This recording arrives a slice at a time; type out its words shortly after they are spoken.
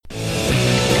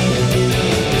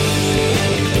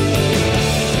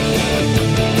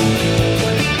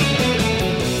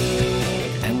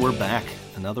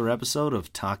another episode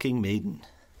of Talking Maiden,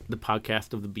 the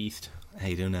podcast of the Beast. How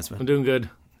you doing, Nesbitt? I'm doing good.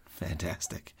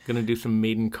 Fantastic. Gonna do some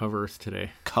Maiden covers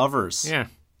today. Covers? Yeah.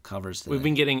 Covers today. We've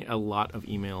been getting a lot of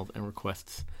emails and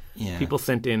requests. Yeah. People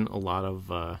sent in a lot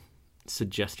of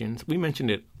suggestions. We mentioned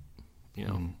it,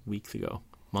 weeks ago,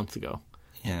 months ago.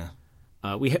 Yeah.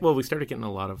 We started getting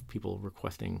a lot of people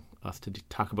requesting us to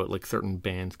talk about like certain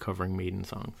bands covering Maiden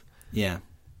songs. Yeah.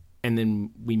 And then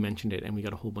we mentioned it, and we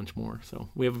got a whole bunch more. So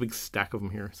we have a big stack of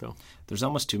them here. So there's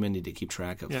almost too many to keep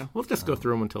track of. Yeah, we'll just go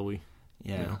through them until we.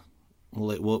 Yeah.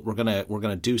 We're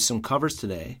gonna do some covers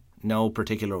today. No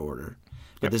particular order,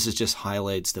 but This is just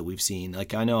highlights that we've seen.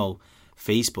 Like I know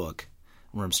Facebook,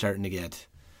 where I'm starting to get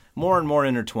more and more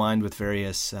intertwined with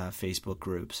various Facebook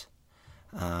groups.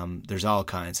 There's all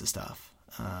kinds of stuff,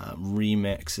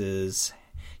 remixes,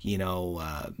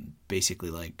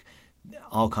 basically like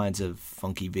all kinds of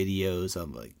funky videos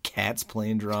of like cats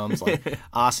playing drums, like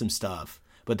awesome stuff.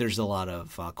 But there's a lot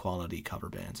of quality cover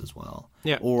bands as well,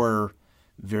 or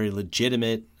very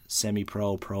legitimate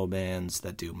semi-pro pro bands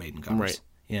that do Maiden covers. Right.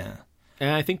 Yeah.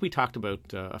 And I think we talked about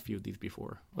a few of these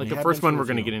before. Like We the have first been one through we're a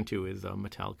going to few. get into is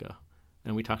Metallica.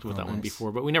 And we talked about that one nice.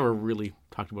 before, but we never really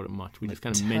talked about it much. We just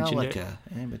kind of mentioned it.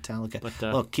 Metallica.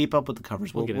 But, Look, keep up with the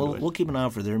covers. we'll get into it. We'll keep an eye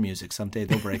out for their music. Someday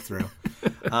they'll break through.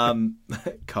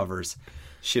 Covers.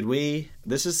 Should we?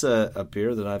 This is a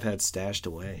beer that I've had stashed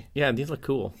away. Yeah, these look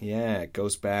cool. Yeah, it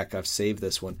goes back. I've saved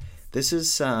this one. This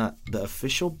is the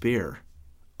official beer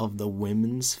of the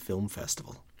Women's Film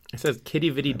Festival. It says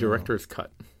Kitty Vitty Director's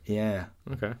Cut. Yeah.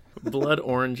 Okay. Blood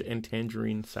Orange and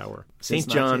Tangerine Sour. Since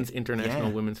St. John's 19 International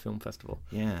yeah. Women's Film Festival.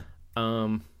 Yeah.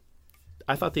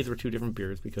 I thought these were two different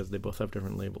beers because they both have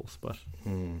different labels, but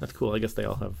that's cool. I guess they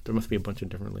all have. There must be a bunch of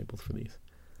different labels for these.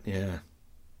 Yeah.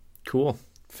 Cool.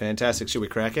 Fantastic. Should we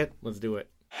crack it? Let's do it.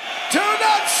 Do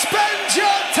not spend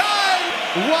your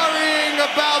time worrying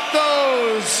about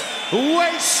those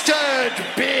wasted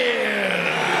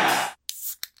beers.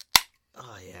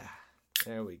 Oh, yeah.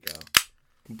 There we go.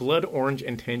 Blood Orange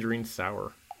and Tangerine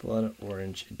Sour. Blood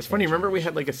orange. It's funny. Remember we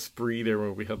had like a spree there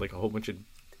where we had like a whole bunch of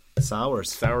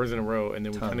Sours. sours in a row, and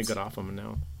then we kind of Tons. got off them,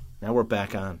 and Now we're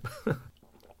back on.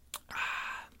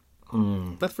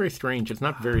 that's very strange. It's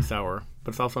not very sour,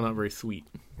 but it's also not very sweet.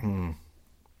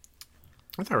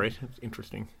 That's all right. It's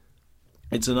interesting.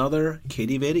 It's another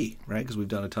Kitty Vitty, right? Because we've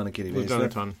done a ton of Kitty Vitties. We've done a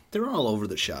ton. They're all over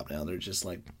the shop now. They're just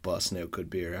like busting out good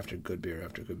beer after good beer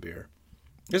after good beer.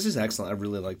 This is excellent. I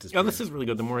really like this beer. Oh, this is really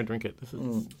good. The more I drink it, this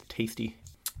is tasty.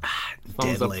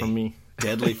 Thumbs up Deadly. from me.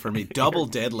 Deadly for me. Double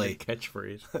deadly.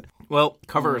 Catchphrase. Well,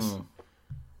 covers.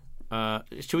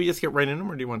 Should we just get right in them,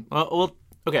 or do you want?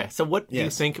 Okay. So, what do you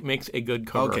Yes. think makes a good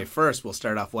cover? Okay, first we'll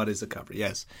start off. What is a cover?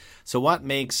 Yes. So what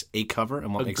makes a cover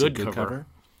and what A makes good a good cover. cover?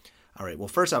 All right. Well,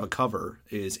 first off, a cover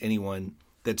is anyone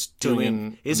that's Doing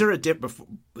doing. Is there a step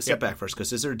Yeah. back first?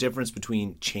 Because is there a difference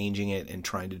between changing it and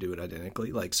trying to do it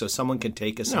identically? Like, so someone can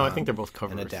take a song. No, I think they're both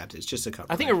covers. And adapt it. It's just a cover.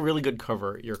 I think right? a really good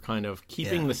cover, you're kind of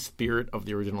keeping Yeah. the spirit of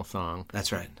the original song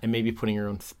That's right. and maybe putting your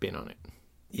own spin on it.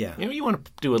 Yeah. You want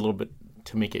to do a little bit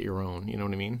to make it your own. You know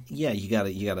what I mean? Yeah, you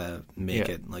gotta make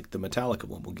Yeah. it like the Metallica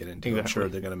one we'll get into. I'm Exactly. sure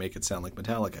they're gonna make it sound like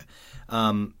Metallica.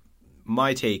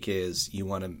 My take is you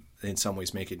want to, in some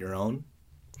ways, make it your own,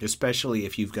 especially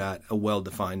if you've got a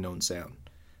well-defined known sound.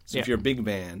 So if Yeah. you're a big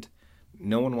band,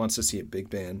 no one wants to see a big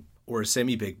band or a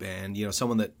semi-big band.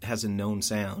 Someone that has a known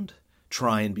sound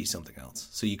try and be something else.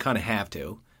 So you kind of have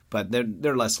to, but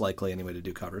they're less likely anyway to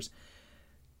do covers.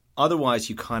 Otherwise,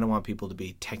 you kind of want people to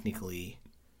be technically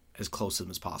as close to them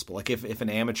as possible. Like if an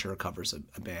amateur covers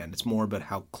a band, it's more about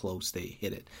how close they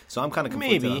hit it. So I'm kind of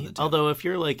conflicted on Maybe. the two. Although if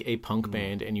you're like a punk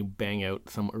band and you bang out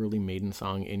some early Maiden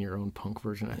song in your own punk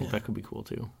version, I think that could be cool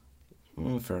too.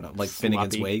 Fair enough. Like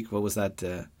Finnegan's Sloppy. Wake. What was that?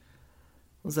 What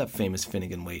was that famous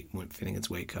Finnegan's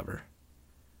Wake cover?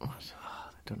 What?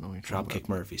 I don't know what you're talking Dropkick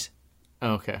Murphys.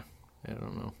 about. Oh, okay. I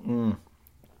don't know.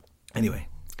 Anyway,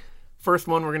 First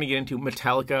one we're going to get into,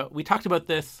 Metallica. We talked about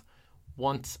this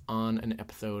once on an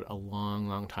episode a long,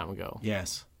 long time ago,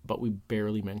 yes. but we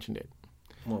barely mentioned it.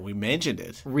 Well, we mentioned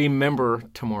it. Remember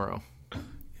Tomorrow.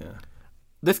 Yeah.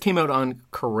 This came out on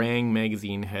Kerrang!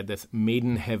 Magazine, had this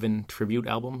Maiden Heaven tribute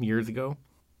album years ago.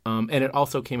 And it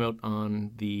also came out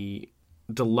on the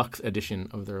deluxe edition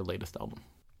of their latest album.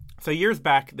 So years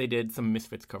back, they did some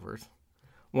Misfits covers.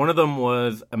 One of them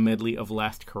was a medley of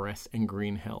Last Caress and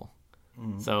Green Hell.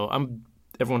 So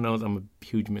everyone knows I'm a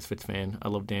huge Misfits fan. I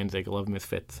love Danzig. I love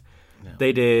Misfits. Yeah.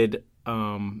 They did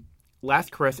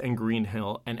Last Caress and Green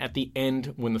Hell. And at the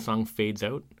end, when the song fades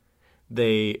out,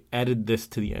 they added this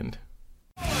to the end.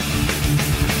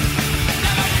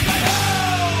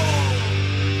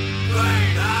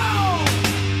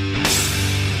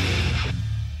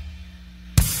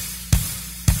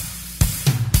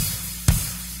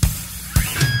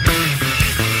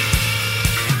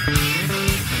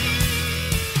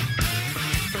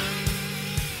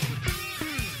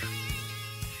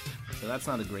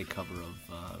 that's not a great cover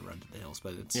of Run to the Hills,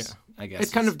 but it's I guess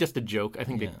it's kind of just a joke. I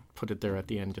think they put it there at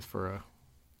the end just for a,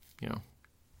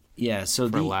 so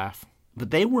for a laugh.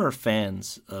 But they were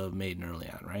fans of Maiden early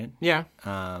on, right? Yeah.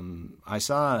 I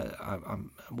saw.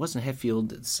 Wasn't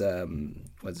Hetfield? It's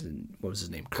what was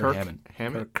his name? Kirk Hammett.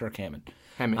 Hammett? Kirk Hammett.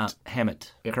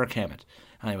 Hammett. Yep. Kirk Hammett.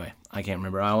 Anyway, I can't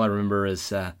remember. All I remember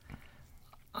is I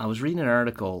was reading an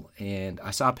article and I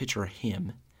saw a picture of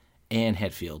him and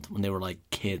Hetfield when they were like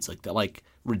kids, like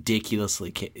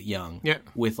ridiculously young,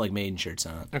 with like Maiden shirts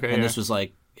on. Okay, and this was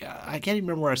like I can't even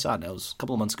remember where I saw it. That was a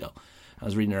couple of months ago. I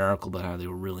was reading an article about how they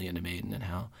were really into Maiden and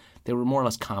how they were more or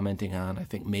less commenting on, I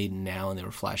think, Maiden now, and they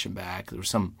were flashing back. There was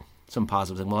some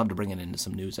positive thing. We'll have to bring it into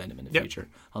some news item in the future.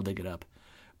 I'll dig it up.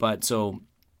 But so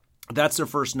that's their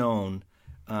first known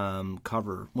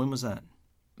cover. When was that?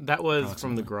 That was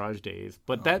from the Garage days.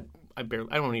 But that, I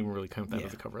don't even really count that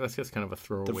as a cover. That's just kind of a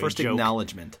throwaway The first joke.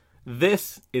 acknowledgement.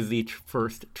 This is the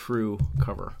first true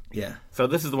cover. Yeah. So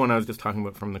this is the one I was just talking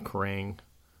about from the Kerrang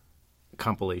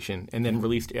compilation, and then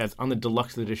released as on the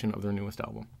deluxe edition of their newest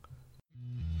album.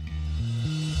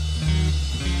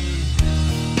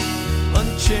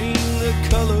 Unchain the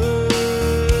colors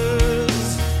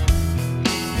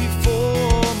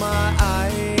before my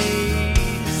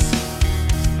eyes.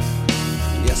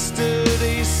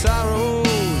 Yesterday's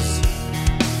sorrows,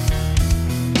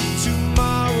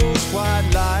 tomorrow's white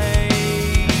lies.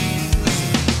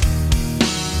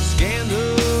 Scan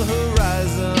the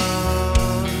horizon.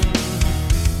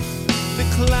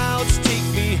 Clouds take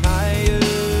me higher.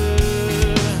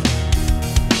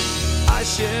 I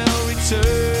shall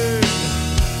return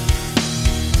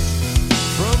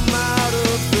from out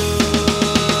of the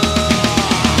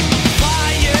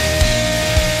fire.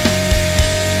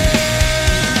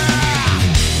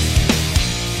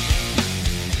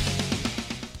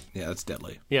 Yeah, that's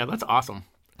deadly. Yeah, that's awesome.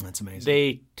 That's amazing.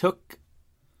 They took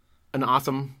one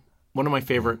of my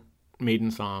favorite Maiden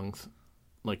songs,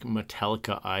 like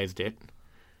Metallica-ized it.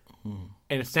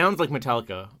 And it sounds like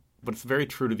Metallica, but it's very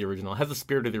true to the original. It has the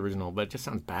spirit of the original, but it just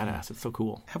sounds badass. It's so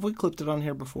cool. Have we clipped it on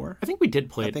here before? I think we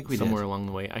did play it somewhere along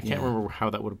the way. I can't remember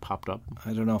how that would have popped up.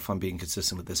 I don't know if I'm being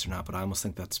consistent with this or not, but I almost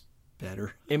think that's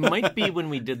better. It might be when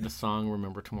we did the song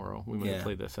Remember Tomorrow. We might have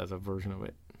played this as a version of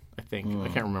it, I think. I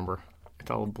can't remember.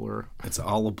 It's all a blur. It's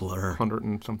all a blur. 100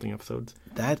 and something episodes.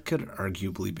 That could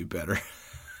arguably be better,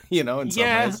 in some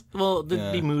ways. Well,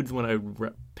 there'd be moods when I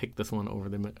picked this one over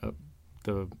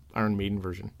the Iron Maiden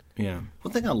version. Yeah.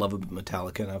 One thing I love about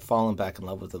Metallica, and I've fallen back in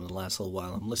love with them in the last little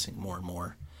while, I'm listening more and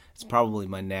more. It's probably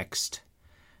my next,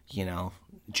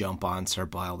 jump on,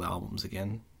 start Wild albums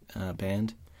again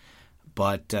band.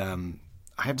 But I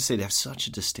have to say they have such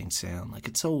a distinct sound. Like,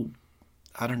 it's so,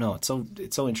 I don't know, it's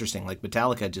so interesting. Like,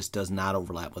 Metallica just does not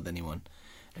overlap with anyone,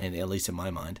 and at least in my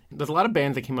mind. There's a lot of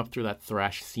bands that came up through that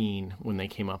thrash scene when they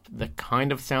came up that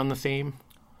kind of sound the same.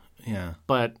 Yeah.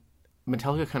 But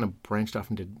Metallica kind of branched off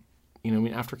and did,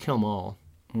 after Kill 'Em All,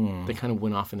 they kind of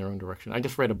went off in their own direction. I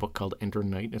just read a book called Enter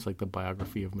Night. It's like the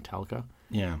biography of Metallica.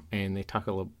 Yeah. And they talk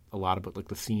a lot about like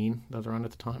the scene that was around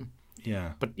at the time.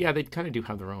 Yeah. But yeah, they kind of do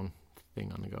have their own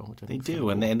thing on the go. Which I think they do, cool.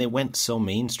 and they went so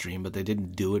mainstream, but they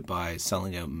didn't do it by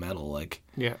selling out metal. Like,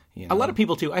 a lot of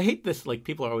people too. I hate this. Like,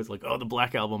 people are always like, "Oh, the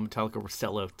Black Album, Metallica were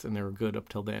sellouts, and they were good up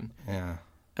till then." Yeah.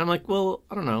 And I'm like, well,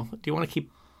 I don't know. Do you want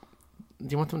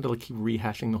them to like keep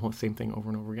rehashing the whole same thing over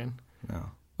and over again?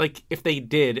 No. Like, if they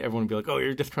did, everyone would be like, "Oh,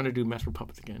 you're just trying to do Master of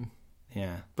Puppets again."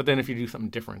 Yeah. But then if you do something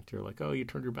different, you're like, "Oh, you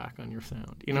turned your back on your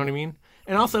sound." You know what I mean?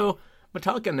 And also,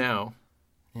 Metallica now,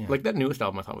 like that newest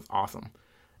album, I thought was awesome,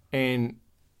 and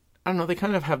I don't know, they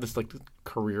kind of have this like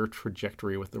career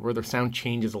trajectory where their sound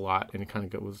changes a lot and it kind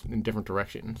of goes in different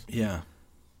directions. Yeah.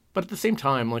 But at the same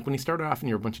time, like when you started off and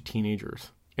you're a bunch of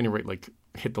teenagers and you write like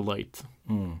Hit the Lights,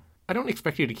 I don't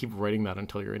expect you to keep writing that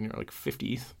until you're in your like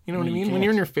 50s. You know what I mean? When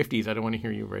you're in your 50s, I don't want to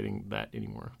hear you writing that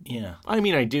anymore. Yeah. I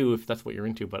mean, I do if that's what you're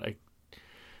into, but I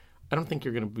don't think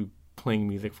you're going to be playing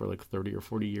music for like 30 or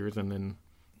 40 years and then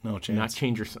no chance. Not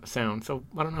change your sound. So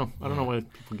I don't know. I don't know why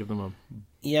people give them a...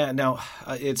 Yeah, now,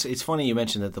 it's funny you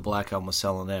mentioned that the Black Album was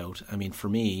selling out. I mean, for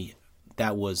me,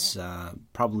 that was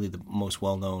probably the most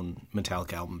well-known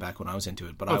Metallica album back when I was into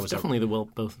it. But I was definitely the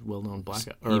most well-known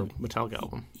Metallica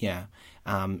album. Yeah.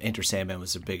 Enter Sandman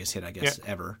was their biggest hit, I guess,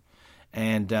 ever.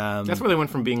 And that's where they went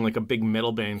from being like a big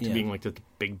metal band to being like just a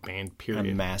big band, period.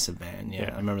 A massive band,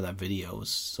 yeah. I remember that video was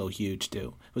so huge,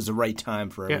 too. It was the right time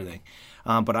for everything.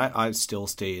 But I still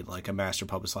stayed like a Master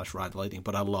Puppet / Ride the Lightning,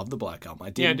 but I love the Black Album. I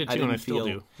did too, and I still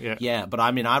do. Yeah, but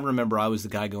I mean, I remember I was the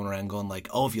guy going around going like,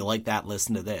 oh, if you like that,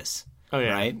 listen to this. Oh,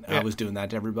 yeah. Right? Yeah. I was doing that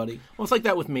to everybody. Well, it's like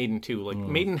that with Maiden, too. Like,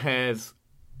 Maiden has...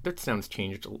 Their sound's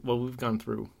changed. Well, we've gone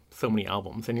through so many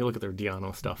albums. And you look at their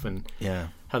Diano stuff and Yeah.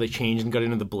 how they changed and got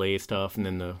into the Blaze stuff and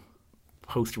then the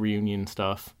post reunion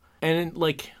stuff. And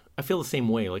like I feel the same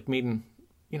way. Like Maiden,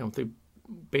 you know,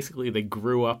 they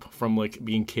grew up from like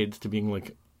being kids to being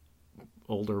like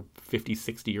older 50,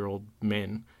 60-year-old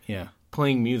men Yeah.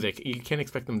 playing music. You can't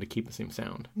expect them to keep the same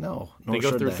sound. No. They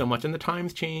go through so much and the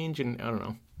times change and I don't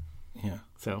know. Yeah.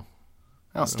 So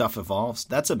How stuff evolves.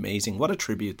 That's amazing. What a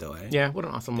tribute, though, eh? yeah, what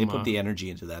an awesome. They put the energy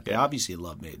into that. They obviously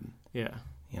love Maiden. Yeah.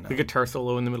 You know. The guitar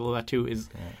solo in the middle of that too is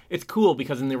it's cool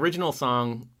because in the original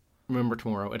song Remember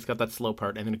Tomorrow, it's got that slow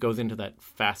part and then it goes into that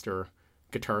faster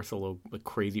guitar solo, like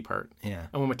crazy part. Yeah.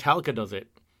 And when Metallica does it,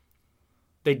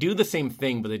 they do the same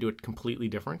thing but they do it completely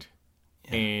different.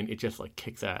 Yeah. And it just like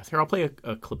kicks ass. Here, I'll play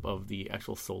a clip of the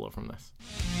actual solo from this.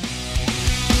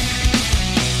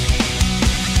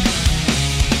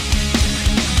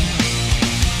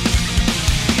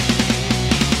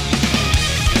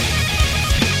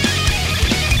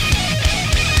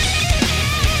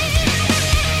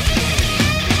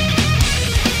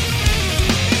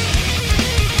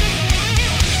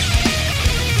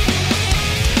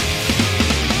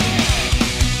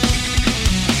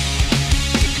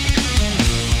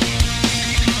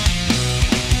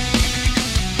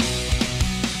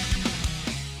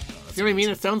 You know what I mean?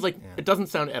 It sounds like it doesn't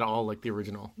sound at all like the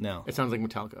original. No. It sounds like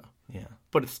Metallica. Yeah.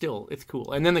 But it's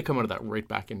cool. And then they come out of that right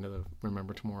back into the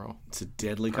Remember Tomorrow. It's a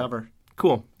deadly cover.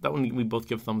 Cool. That one we both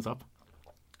give thumbs up.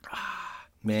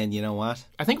 Man, you know what?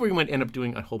 I think we might end up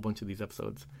doing a whole bunch of these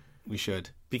episodes We should.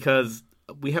 because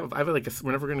I have like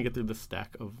we're never going to get through the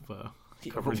stack of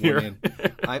covers We're here.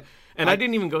 in. I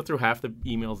didn't even go through half the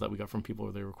emails that we got from people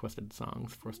where they requested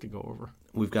songs for us to go over.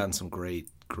 We've gotten some great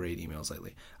emails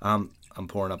lately. I'm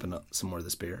pouring up some more of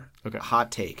this beer. Okay.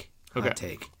 Hot take. Hot Okay.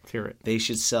 take. Let's hear it. They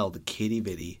should sell the Kitty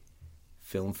Bitty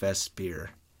Film Fest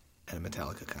beer at a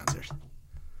Metallica concert.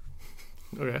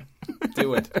 Okay.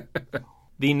 Do it.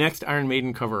 The next Iron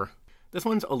Maiden cover. This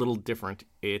one's a little different.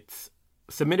 It's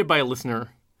submitted by a listener.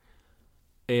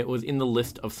 It was in the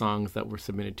list of songs that were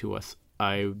submitted to us.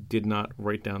 I did not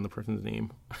write down the person's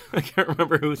name. I can't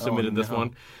remember who submitted this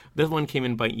one. This one came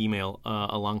in by email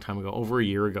a long time ago, over a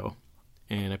year ago,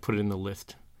 and I put it in the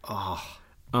list.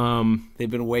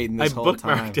 They've been waiting this I whole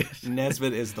time. bookmarked it.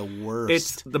 Nesbitt is the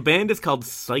worst. The band is called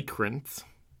Psychrants,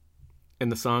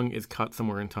 and the song is Caught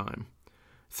Somewhere in Time.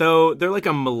 So they're like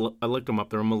I looked them up.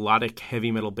 They're a melodic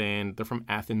heavy metal band. They're from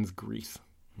Athens, Greece.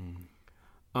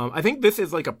 I think this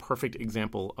is like a perfect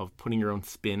example of putting your own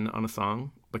spin on a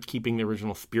song, but keeping the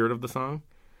original spirit of the song.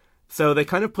 So they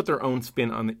kind of put their own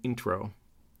spin on the intro,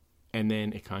 and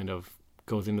then it kind of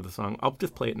goes into the song. I'll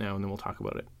just play it now, and then we'll talk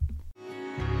about it.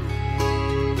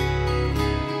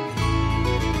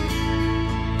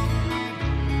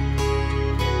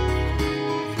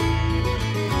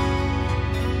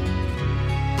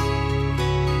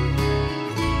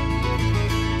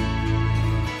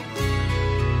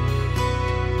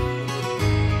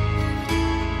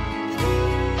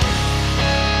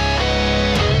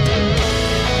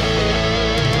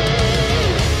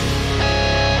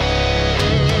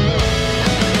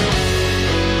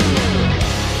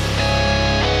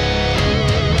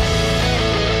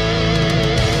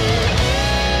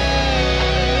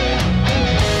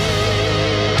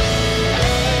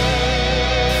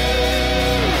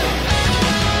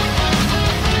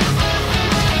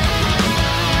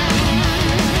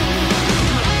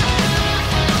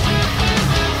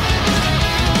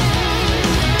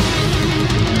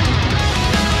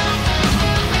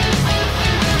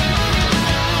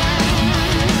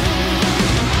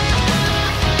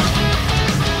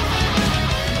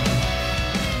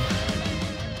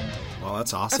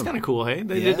 That's awesome. That's kind of cool, hey?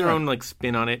 They did their own like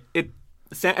spin on it. It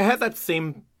has that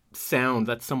same sound,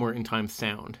 that Somewhere in Time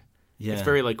sound. Yeah. It's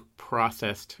very like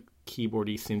processed,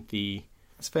 keyboardy, synthy.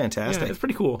 It's fantastic. Yeah, it's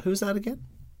pretty cool. Who's that again?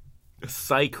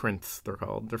 Psychrants, they're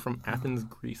called. They're from Athens,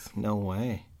 Greece. No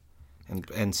way.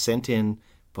 And sent in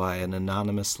by an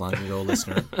anonymous Slime Go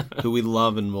listener who we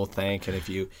love and will thank. And if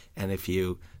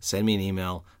you send me an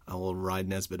email, I will ride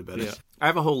Nesbitt about it. I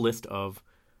have a whole list of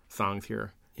songs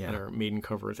here Yeah. that are Maiden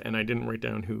covers, and I didn't write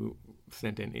down who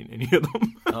sent in any of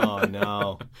them. Oh,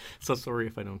 no. So sorry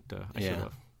if I don't. I should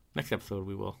have. Next episode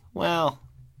we will. Well,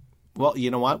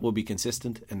 you know what? We'll be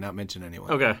consistent and not mention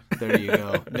anyone. Okay. There you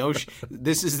go.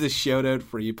 This is the shout out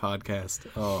for you podcast.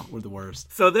 Oh, we're the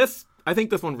worst. So I think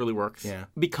this one really works. Yeah.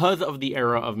 Because of the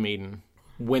era of Maiden,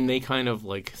 when they kind of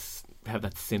like have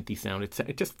that synthy sound,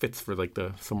 it just fits for like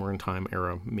the Somewhere in Time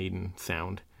era Maiden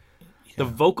sound. Yeah. The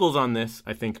vocals on this,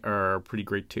 I think, are pretty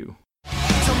great too.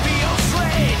 Don't be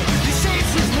afraid, you're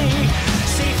safe with me,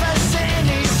 safe as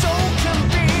any soul can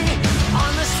be.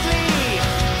 Honestly,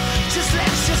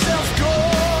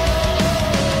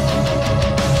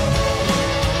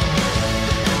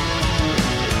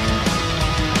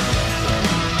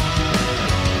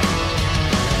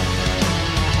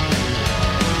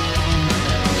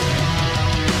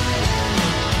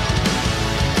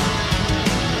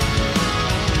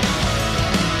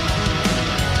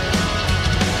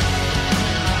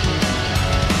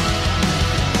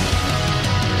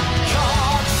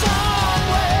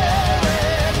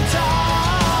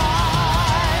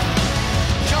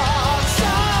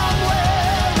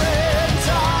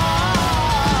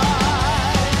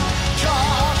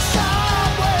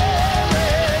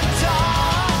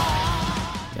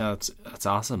 That's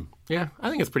awesome. Yeah,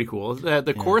 I think it's pretty cool.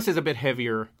 The chorus is a bit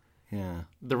heavier. Yeah.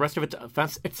 The rest of it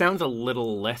sounds a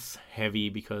little less heavy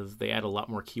because they add a lot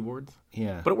more keyboards.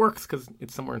 Yeah. But it works because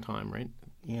it's somewhere in time, right?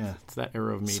 Yeah. It's that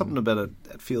era of Maiden. Something about it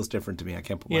that feels different to me. I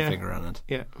can't put my finger on it.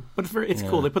 Yeah, but it's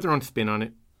cool. They put their own spin on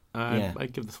it. Yeah.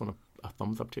 I'd give this one a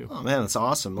thumbs up too. Oh man, that's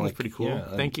awesome! It's pretty cool.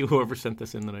 Thank you, whoever sent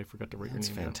this in that I forgot to write your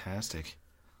name down. Fantastic.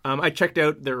 I checked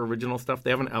out their original stuff. They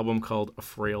have an album called A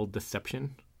Frail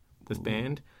Deception, this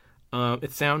band.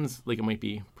 It sounds like it might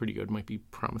be pretty good, might be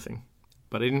promising.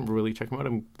 But I didn't really check them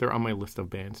out. They're on my list of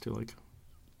bands to like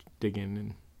dig in,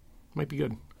 and might be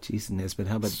good. Jeez, Nisbet,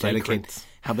 how about Secrets.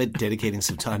 dedicating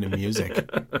some time to music?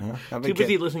 Huh? Too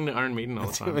busy listening to Iron Maiden all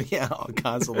the time. Yeah,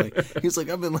 constantly. He's like,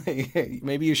 I've been like, hey,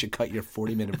 maybe you should cut your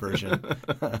 40-minute version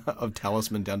of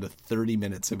Talisman down to 30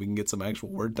 minutes so we can get some actual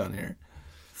work done here.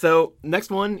 So next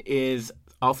one is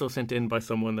also sent in by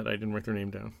someone that I didn't write their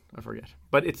name down. I forget.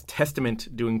 But it's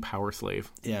Testament doing Power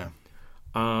Slave. Yeah.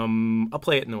 I'll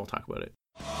play it and then we'll talk about it.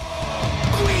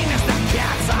 Queen is the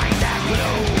cat's eye that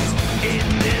blows in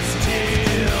this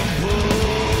temple.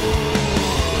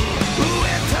 Who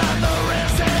entered the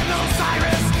risen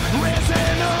Osiris,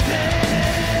 risen of hell?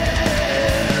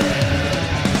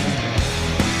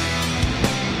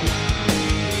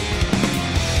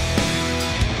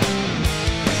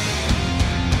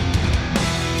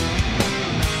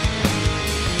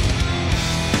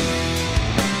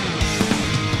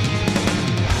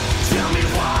 Tell me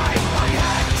why I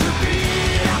had to be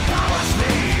a power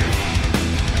slave.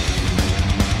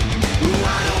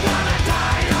 I don't wanna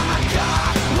die, I'm a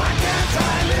god. Why can't I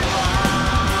live on?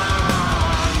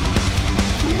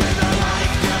 When the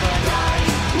light never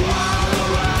dies, all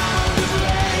around is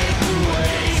laid to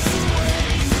waste.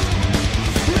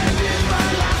 And in my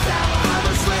last hour, I'm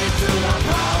a slave to the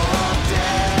power of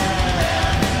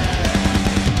death.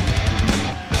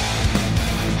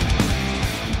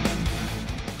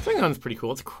 Swing On's pretty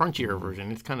cool. It's a crunchier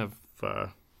version. It's kind of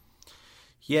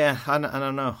Yeah, I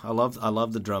don't know. I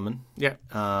love the drumming. yeah,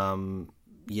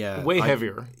 Yeah. way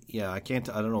heavier. Yeah, I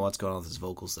don't know what's going on with his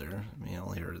vocals there. I mean,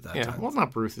 I'll hear it at that Yeah, time. well, it's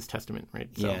not Bruce's Testament, right?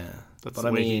 So Yeah, that's but the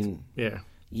I way he's- mean, yeah.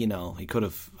 you know, he could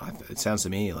have. It sounds to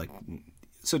me like.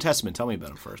 So Testament, tell me about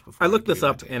him first. Before I looked give this you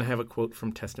my up take. and I have a quote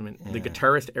from Testament. The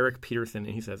guitarist Eric Peterson,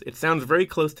 and he says, "It sounds very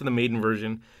close to the Maiden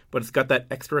version, but it's got that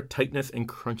extra tightness and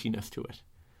crunchiness to it."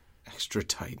 Extra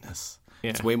tightness.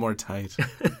 Yeah. It's way more tight.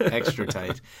 Extra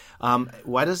tight.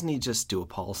 Why doesn't he just do a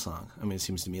Paul song? I mean, it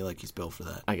seems to me like he's built for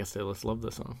that. I guess they just love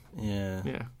this song. Yeah.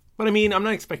 Yeah. But I mean, I'm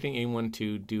not expecting anyone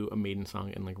to do a Maiden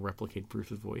song and like replicate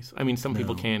Bruce's voice. I mean, some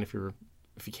people can if you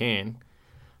can,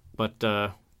 but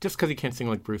just because you can't sing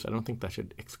like Bruce, I don't think that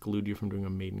should exclude you from doing a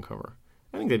Maiden cover.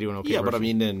 I think they do an okay Yeah, but I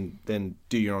version. mean, then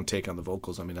do your own take on the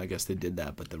vocals. I mean, I guess they did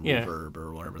that, but the Yeah. reverb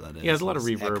or whatever that is. Yeah, there's a lot of is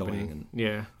reverb echoing and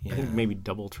yeah, I think Yeah. maybe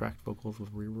double-tracked vocals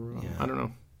with reverb. Yeah. I don't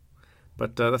know,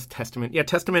 but that's Testament. Yeah,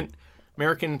 Testament,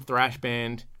 American thrash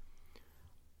band.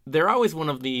 They're always one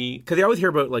of the because you always hear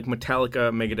about like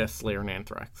Metallica, Megadeth, Slayer, and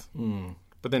Anthrax.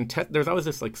 But then there's always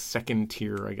this like second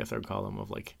tier, I guess I would call them,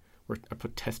 of like where I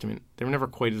put Testament. They were never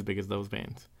quite as big as those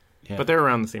bands, Yeah. but they're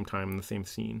around the same time in the same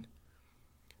scene.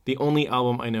 The only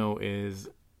album I know is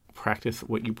Practice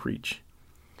What You Preach.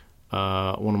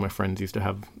 One of my friends used to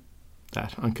have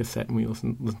that on cassette, and we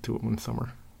listened to it one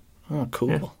summer. Oh, cool.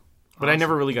 Yeah. But I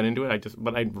never really got into it.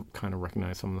 But I kind of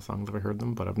recognize some of the songs if I heard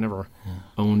them. But I've never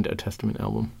owned a Testament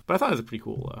album. But I thought it was a pretty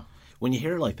cool. When you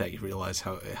hear it like that, you realize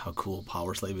how cool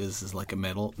Power Slave is like a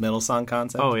metal song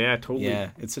concept. Oh yeah, totally.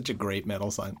 Yeah, it's such a great metal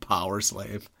song, Power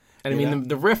Slave. And I You mean know?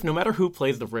 the riff. No matter who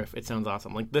plays the riff, it sounds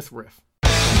awesome. Like this riff.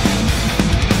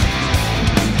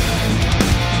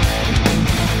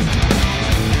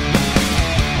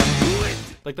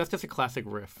 Like that's just a classic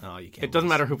riff. Oh, you can't It doesn't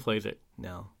lose. matter who plays it.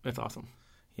 No. It's awesome.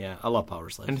 Yeah, I love Power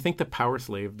Slave. And I think the Power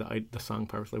Slave, the song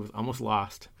Power Slave, was almost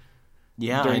lost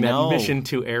yeah, during I know. that mission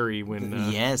to Airy when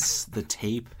Yes, the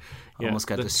tape yeah, almost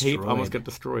got the destroyed. tape almost got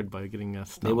destroyed by getting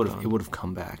stomped It would on. have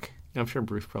come back. I'm sure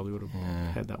Bruce probably would have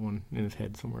had that one in his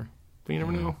head somewhere. But you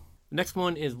never know. Next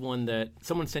one is one that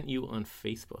someone sent you on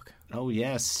Facebook. Oh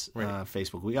yes, Right.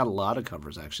 Facebook. We got a lot of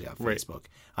covers actually on Right. Facebook.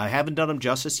 I haven't done them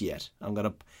justice yet. I'm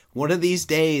gonna one of these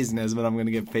days, Nesbitt. I'm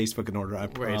gonna get Facebook in order. I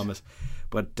promise.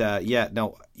 But yeah,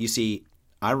 no. You see,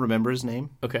 I remember his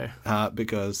name Okay.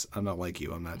 because I'm not like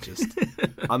you. I'm not just.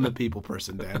 I'm a people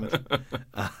person. Damn it.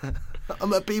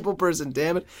 I'm a people person.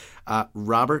 Damn it.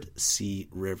 Robert C.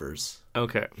 Rivers.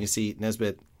 Okay. You see,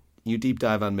 Nesbitt, you deep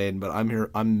dive on Maiden, but I'm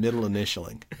here. I'm middle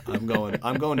initialing.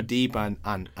 I'm going deep on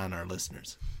our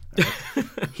listeners. Right?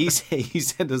 he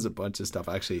sent us a bunch of stuff.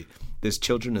 Actually, this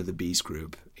Children of the Beast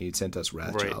group. He sent us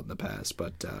Wrathchild Right. in the past,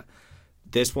 but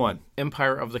This one.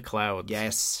 Empire of the Clouds.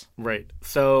 Yes. Right.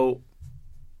 So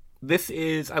this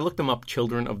is, I looked them up,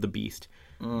 Children of the Beast.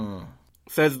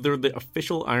 Says they're the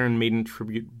official Iron Maiden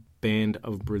tribute band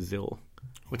of Brazil,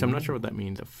 which I'm not sure what that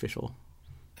means, official.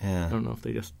 Yeah. I don't know if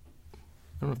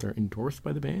they're endorsed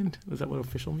by the band. Is that what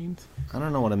official means? I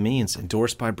don't know what it means.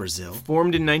 Endorsed by Brazil.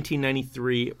 Formed in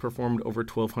 1993, performed over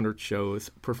 1,200 shows,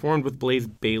 performed with Blaze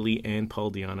Bayley and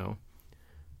Paul Di'Anno.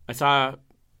 I saw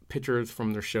pictures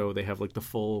from their show. They have like the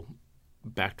full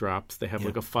backdrops. They have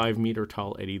like a 5-meter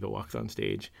tall Eddie that walks on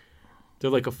stage. They're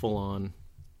like a full-on,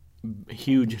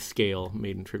 huge scale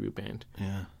Maiden tribute band.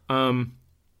 Yeah.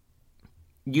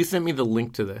 You sent me the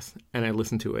link to this, and I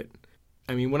listened to it.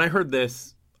 I mean, when I heard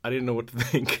this, I didn't know what to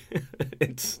think.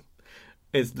 This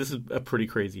is a pretty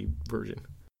crazy version.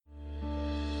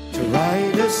 To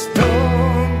ride a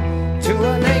storm to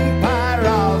an empire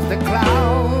of the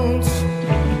clouds.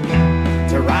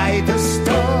 To ride a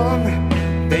storm,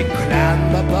 they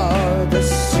climb aboard the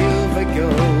silver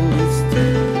ghost.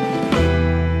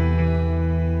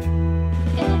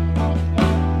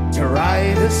 To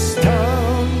ride a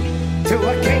storm to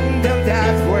a kingdom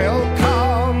that will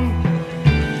come.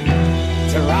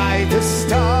 To ride the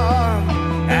storm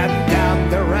and down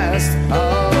the rest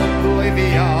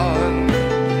oblivion.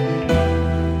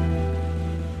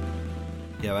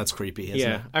 Yeah, that's creepy,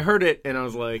 isn't it? I heard it and I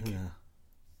was like,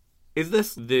 is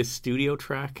this the studio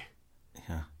track?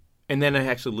 Yeah. And then I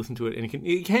actually listened to it and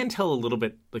you can tell a little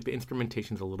bit, like the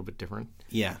instrumentation's a little bit different.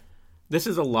 Yeah. This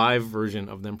is a live version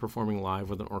of them performing live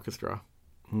with an orchestra.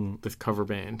 This cover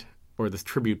band or this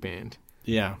tribute band.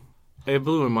 Yeah. It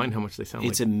blew my mind how much they sound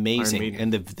like. It's amazing. Iron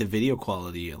Maiden. And the video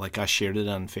quality, like I shared it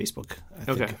on Facebook.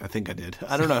 Okay. I think I did.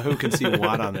 I don't know who can see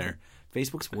what on there.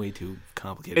 Facebook's way too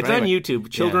complicated. It's But on anyway, YouTube,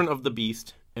 Children of the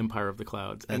Beast, Empire of the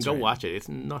Clouds. And That's go right. watch it. It's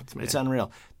nuts, man. It's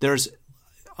unreal. There's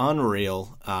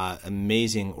unreal,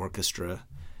 amazing orchestra.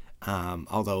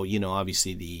 Although,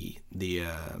 obviously the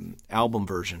album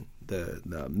version, the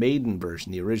Maiden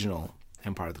version, the original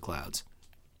Empire of the Clouds,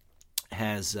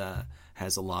 has a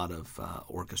lot of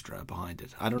orchestra behind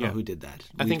it. I don't know who did that.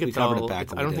 I think we it's covered all. it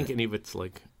back. I don't think any of it's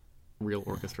like real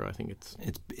orchestra. I think it's.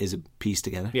 Is it pieced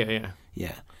together? Yeah.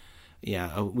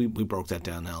 Yeah. We broke that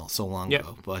down now so long Yeah.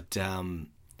 ago, but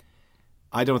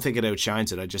I don't think it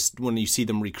outshines it. I just when you see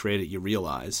them recreate it, you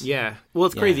realize Yeah. Well,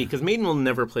 it's crazy because Maiden will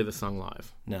never play the song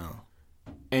live, no.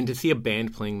 and to see a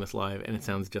band playing this live and it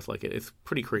sounds just like it, it's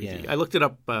pretty crazy. Yeah. I looked it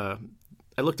up. I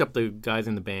looked up the guys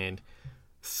in the band.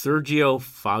 Sergio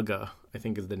Faga, I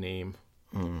think, is the name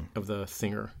of the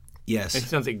singer. Yes, And he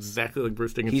sounds exactly like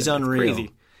Bruce Dickinson. he's It's unreal.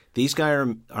 crazy. These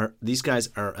guys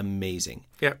are amazing.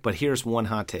 Yeah. But here's one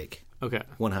hot take. Okay.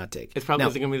 One hot take. It's probably now,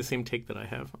 going to be the same take that I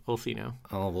have. We'll see now.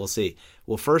 Oh, we'll see.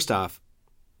 Well, first off,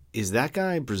 is that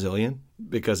guy Brazilian?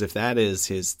 Because if that is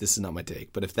his, this is not my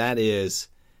take, but if that is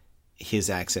his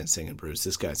accent singing Bruce,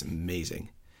 this guy's amazing.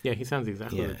 Yeah, he sounds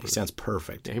exactly Yeah, like he Bruce. sounds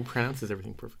perfect. Yeah, he pronounces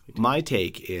everything perfectly. My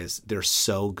take is they're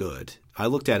so good. I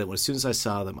looked at it as soon as I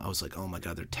saw them. I was like, oh my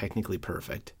god, they're technically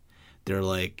perfect. They're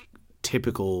like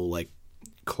typical like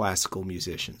classical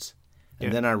musicians.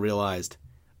 And then I realized,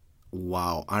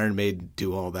 wow, Iron Maiden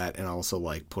do all that and also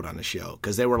like put on a show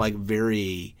because they were like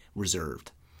very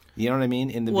reserved. You know what I mean?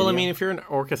 In the Well, video? I mean, if you're an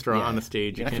orchestra on the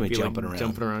stage, you You're not can't gonna be be like jumping around.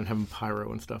 jumping around having pyro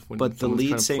and stuff. When But the someone's trying lead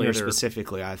to play singer their-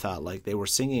 specifically, I thought like they were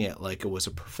singing it like it was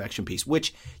a perfection piece,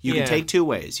 which you Yeah. can take two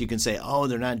ways. You can say, oh,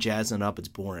 they're not jazzing up, it's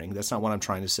boring. That's not what I'm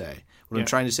trying to say. What I'm Yeah.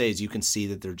 trying to say is you can see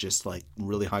that they're just like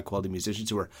really high quality musicians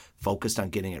who are focused on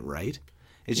getting it right.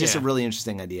 It's just a Yeah. really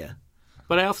interesting idea.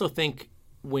 But I also think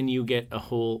when you get a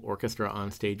whole orchestra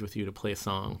on stage with you to play a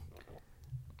song,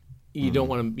 you don't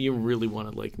want to. You really want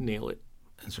to like nail it.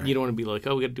 That's right. You don't want to be like,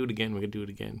 oh, we got to do it again. We got to do it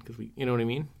again because we, you know what I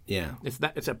mean? Yeah.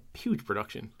 It's a huge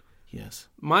production. Yes.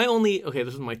 This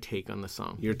is my take on the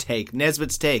song. Your take.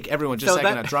 Nesbitt's take. Everyone, just So a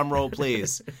second. that- A drum roll,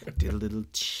 please. Do a little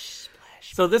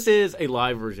splash. So this is a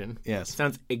live version. Yes. It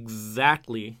sounds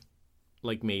exactly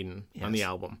like Maiden on the Yes.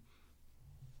 album.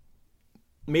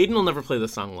 Maiden will never play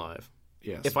this song live.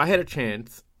 Yes. If I had a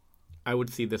chance, I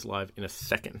would see this live in a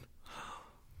second.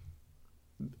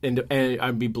 And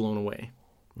I'd be blown away.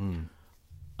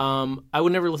 I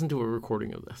would never listen to a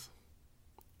recording of this.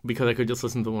 Because I could just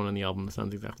listen to the one on the album that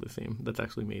sounds exactly the same. That's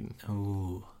actually Maiden.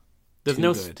 Ooh. There's too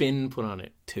no good. spin put on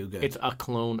it. Too good. It's a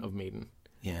clone of Maiden.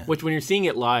 yeah. Which, when you're seeing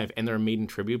it live and they're a Maiden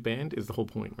tribute band, is the whole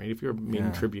point, right? If you're a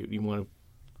Maiden tribute, you want to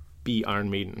be Iron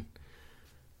Maiden.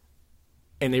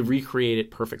 And they recreate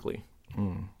it perfectly.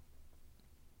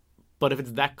 But if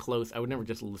it's that close, I would never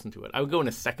just listen to it. I would go in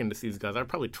a second to see these guys. I'd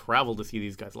probably travel to see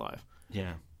these guys live.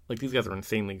 Yeah. Like, these guys are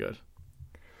insanely good.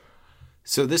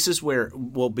 So this is where,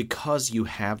 well, because you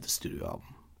have the studio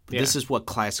album, This is what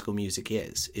classical music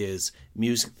is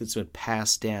music that's been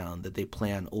passed down, that they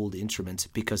play on old instruments,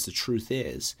 because the truth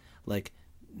is, like,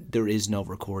 there is no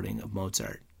recording of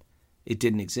Mozart. It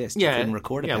didn't exist. Yeah, you couldn't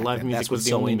record it back live then. music That's was what's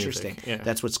the so only interesting. music. Yeah.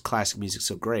 That's what's classic music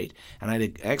so great. And I had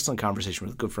an excellent conversation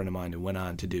with a good friend of mine who went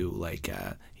on to do, like,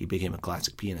 he became a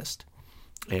classic pianist.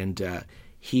 And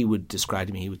he would describe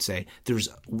to me, he would say, there's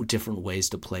different ways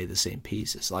to play the same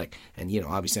piece. It's like, and, you know,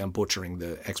 obviously I'm butchering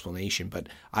the explanation, but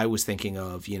I was thinking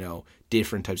of, you know,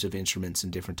 different types of instruments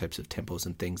and different types of tempos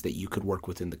and things that you could work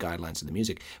within the guidelines of the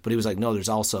music. But he was like, no, there's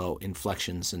also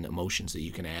inflections and emotions that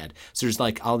you can add. So there's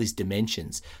like all these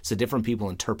dimensions. So different people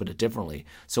interpret it differently.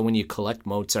 So when you collect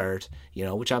Mozart, you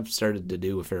know, which I've started to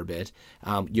do a fair bit,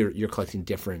 you're collecting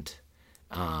different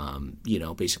you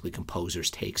know, basically composers'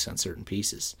 takes on certain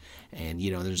pieces. And,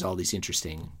 you know, there's all these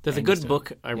interesting... There's a angles good to it.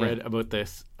 book I read about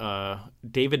this.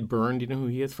 David Byrne, do you know who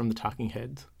he is from the Talking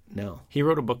Heads? No. He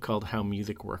wrote a book called How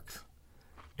Music Works.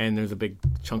 And there's a big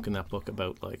chunk in that book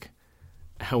about, like,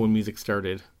 how when music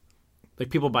started, like,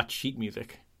 people bought sheet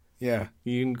music. Yeah.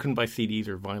 You couldn't buy CDs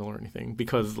or vinyl or anything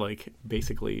because, like,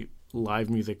 basically live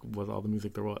music was all the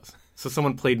music there was. So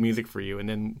someone played music for you, and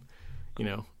then, you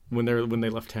know... When they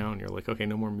left town, you're like, okay,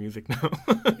 no more music now.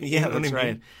 Yeah, You know what that's I mean?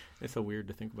 right. It's so weird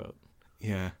to think about.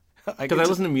 Yeah. Because I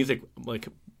listen to music like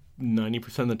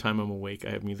 90% of the time I'm awake. I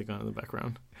have music on in the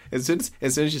background. As soon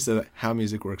as you said how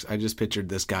music works, I just pictured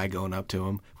this guy going up to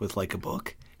him with like a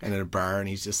book and in a bar, and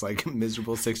he's just like a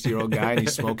miserable 60-year-old guy, and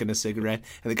he's smoking a cigarette.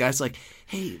 And the guy's like,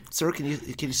 "Hey, sir, can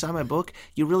you sign my book?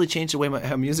 You really changed the way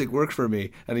how music worked for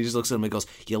me." And he just looks at him and goes,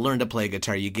 "You learn to play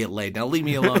guitar, you get laid. Now leave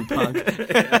me alone, punk."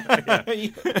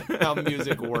 How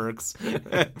music works.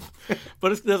 But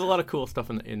there's a lot of cool stuff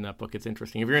in that book. It's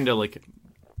interesting. If you're into like,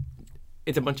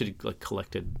 it's a bunch of like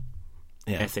collected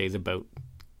essays about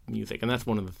music, and that's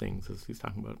one of the things is he's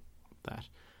talking about that.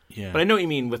 Yeah. But I know what you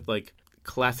mean with like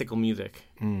classical music.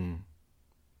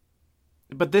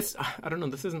 But this, I don't know.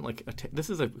 This isn't like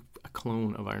this is a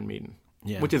clone of Iron Maiden,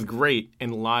 which is great,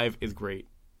 and live is great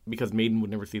because Maiden would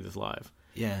never see this live.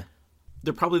 Yeah.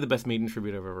 They're probably the best Maiden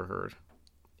tribute I've ever heard,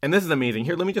 and this is amazing.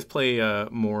 Here, let me just play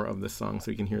more of this song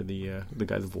so you can hear the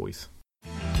guy's voice.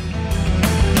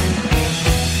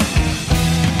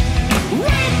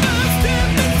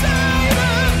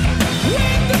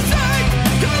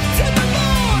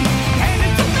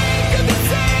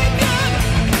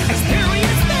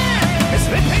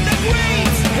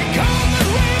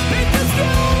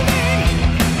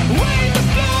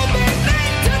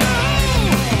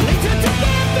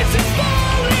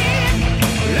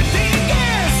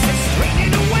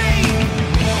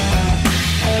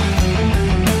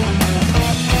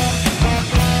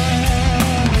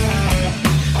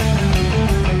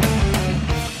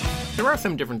 There are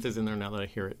some differences in there now that I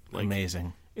hear it. Like,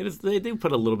 amazing. It is. They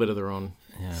put a little bit of their own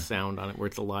sound on it, where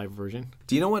it's a live version.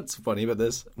 Do you know what's funny about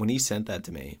this? When he sent that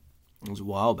to me, it was a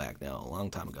while back now, a long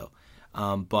time ago.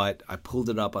 But I pulled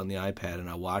it up on the iPad and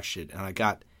I watched it, and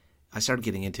I started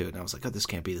getting into it, and I was like, oh, this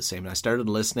can't be the same. And I started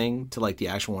listening to like the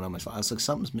actual one on my phone. I was like,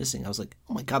 something's missing. I was like,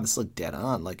 oh my God, this looked dead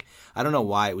on. Like, I don't know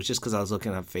why. It was just because I was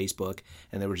looking on Facebook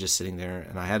and they were just sitting there,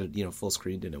 and I had it, you know, full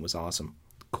screened, and it was awesome.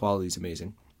 The quality's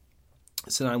amazing.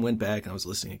 So then I went back and I was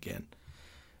listening again.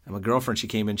 And my girlfriend, she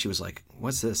came in, she was like,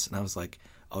 what's this? And I was like,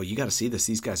 oh, you got to see this.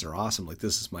 These guys are awesome. Like,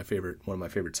 this is one of my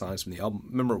favorite songs from the album.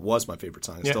 Remember, it was my favorite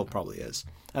song. It still probably is.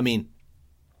 I mean,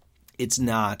 it's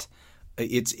not,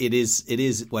 it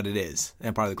is what it is.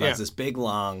 And part of the class, this big,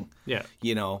 long,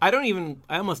 you know. I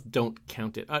almost don't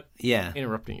count it.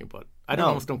 Interrupting you, but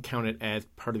almost don't count it as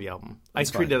part of the album. I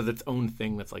treat it as its own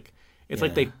thing that's like, it's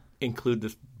like they include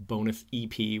this bonus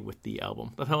EP with the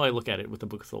album. That's how I look at it with the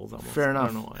Book of Souls almost. Fair enough. I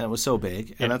don't know why. And it was so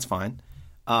big, and that's fine.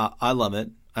 I love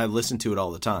it. I listen to it all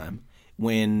the time.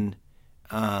 When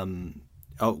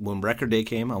Record Day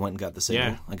came, I went and got the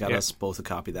single. I got us both a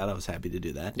copy of that. I was happy to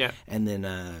do that. Yeah. And then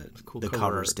cool the cover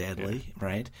cover's art. deadly,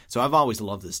 right? So I've always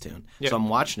loved this tune. Yeah. So I'm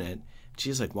watching it.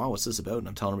 She's like, wow, what's this about? And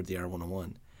I'm telling her about the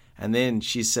R101. And then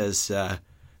she says,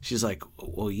 she's like,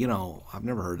 well, you know, I've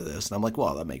never heard of this. And I'm like,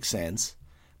 well, that makes sense.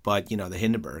 But, you know, the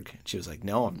Hindenburg. She was like,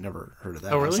 no, I've never heard of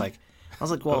that. Oh, really? I was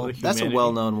like, well, the that's a Humanity.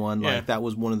 well-known one. Yeah. Like, that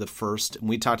was one of the first, and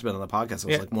we talked about it on the podcast, it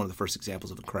was like one of the first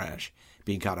examples of a crash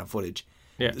being caught on footage.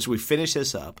 Yeah. So we finished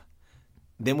this up.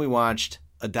 Then we watched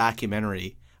a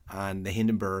documentary on the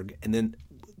Hindenburg, and then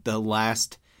the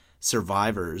last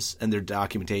survivors and their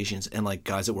documentations, and like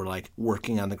guys that were like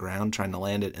working on the ground trying to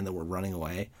land it and that were running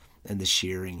away, and the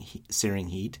searing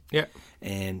heat. Yeah.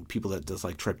 And people that just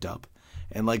like tripped up.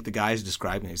 And like the guy's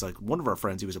describing it, he's like, one of our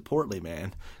friends, he was a portly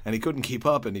man, and he couldn't keep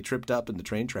up, and he tripped up in the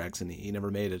train tracks, and he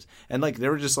never made it. And like they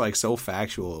were just like so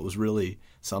factual, it was really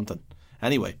something.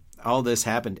 Anyway, all this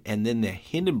happened, and then the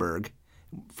Hindenburg,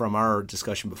 from our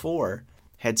discussion before,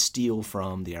 had steel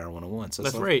from the R-101. So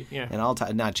That's right, yeah. And all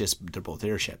time, not just, they're both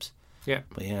airships. Yeah.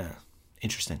 But yeah,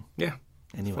 interesting. Yeah.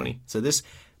 Anyway, funny. so this,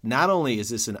 not only is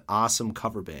this an awesome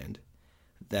cover band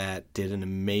that did an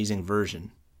amazing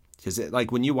version, because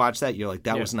like when you watch that, you're like,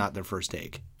 that was not their first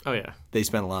take. Oh, yeah. They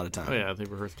spent a lot of time. Oh, yeah. They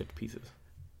rehearsed it to pieces.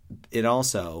 It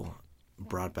also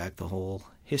brought back the whole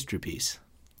history piece.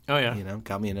 Oh, yeah. You know,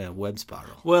 got me in a web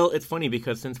spiral. Well, it's funny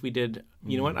because since we did,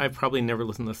 you know what? I've probably never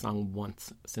listened to the song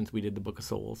once since we did the Book of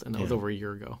Souls, and that was over a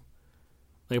year ago.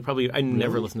 Like I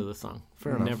never listened to this song.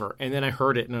 Fair enough. Never. And then I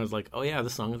heard it, and I was like, oh, yeah,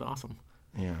 this song is awesome.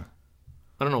 Yeah.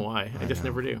 I don't know why. I just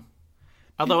never do.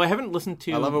 Although I haven't listened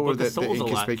to I love it where Book of the Souls a lot.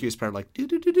 inconspicuous part, like,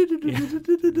 that's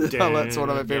one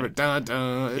of my favorite. Dun,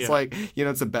 dun. It's like, you know,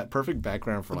 it's a perfect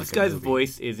background for like This a guy's movie.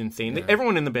 voice is insane.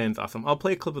 Everyone in the band's awesome. I'll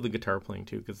play a clip of the guitar playing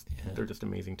too because they're just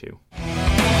amazing too.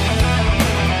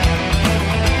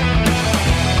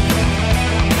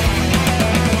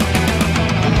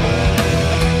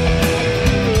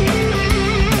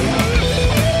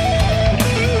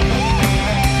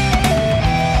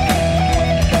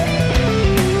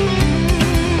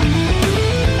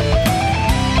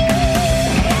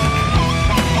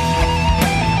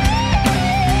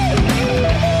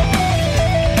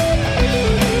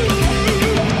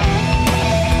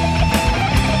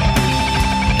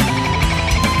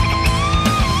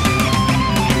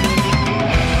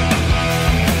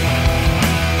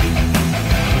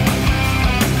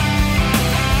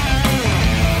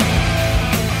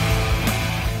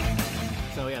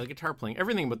 Guitar playing.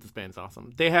 Everything about this band's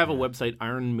awesome. They have a website,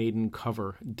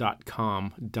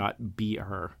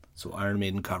 ironmaidencover.com.br. So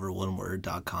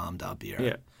ironmaidencover.com.br.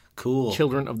 Yeah. Cool.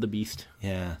 Children of the Beast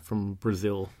Yeah. from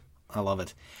Brazil. I love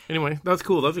it. Anyway, that's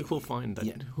cool. That was a cool find.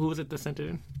 Who was it that sent it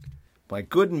in? My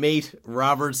good mate,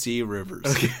 Robert C. Rivers.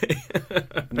 Okay.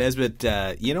 Nesbitt,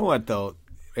 you know what, though?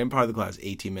 Empire of the Clouds,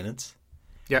 18 minutes.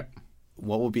 Yep.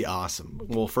 What would be awesome?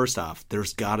 Well, first off,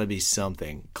 there's got to be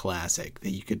something classic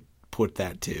that you could put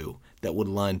that to that would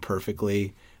line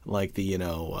perfectly, like the,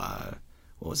 what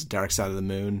was it, Dark Side of the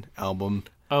Moon album.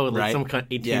 Oh, like right? some kind of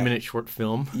 18-minute short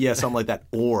film. Yeah, something like that.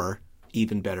 Or,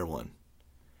 even better one.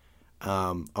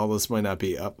 Although this might not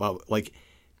be up, like,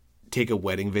 take a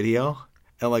wedding video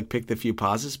and, like, pick the few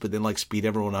pauses, but then, like, speed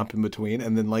everyone up in between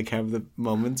and then, like, have the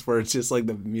moments where it's just, like,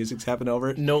 the music's happening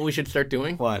over it. Know what we should start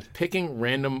doing? What? Picking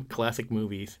random classic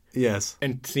movies. Yes.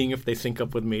 And seeing if they sync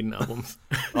up with Maiden albums.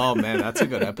 Oh, man, that's a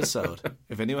good episode.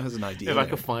 If anyone has an idea. If I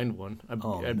could find one, I'd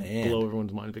man. blow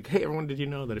everyone's mind. Like, hey, everyone, did you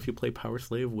know that if you play Power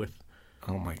Slave with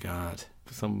Oh, my God.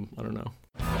 some, I don't know.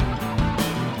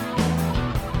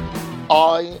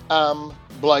 I am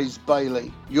Blaze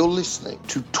Bailey. You're listening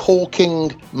to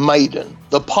Talking Maiden,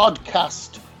 the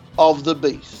podcast of the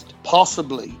Beast,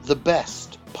 possibly the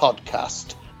best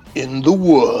podcast in the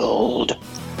world.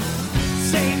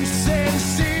 Sing, sing,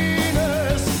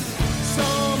 sinners,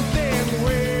 something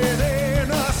within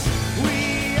us.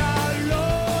 We are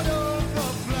Lord of the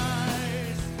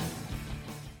Flies.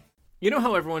 You know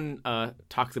how everyone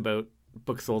talks about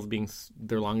Book of Souls being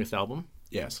their longest album?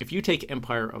 Yes. If you take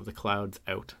Empire of the Clouds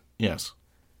out, Yes.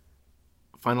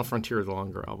 Final Frontier is a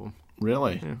longer album.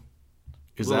 Really? Yeah.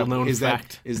 Is Little known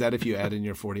fact. That if you add in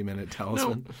your 40-minute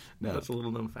talisman? No. That's a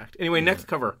little known fact. Anyway, next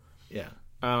cover. Yeah.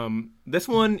 This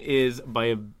one is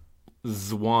by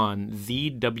Zwan,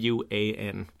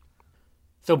 Z-W-A-N.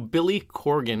 So Billy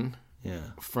Corgan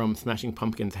Yeah. from Smashing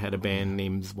Pumpkins had a band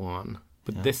named Zwan,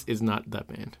 but this is not that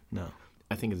band. No.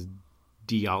 I think it's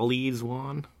Diali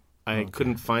Zwan. I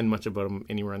couldn't find much about him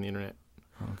anywhere on the internet.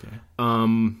 Okay.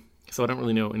 So I don't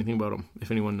really know anything about him.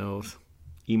 If anyone knows,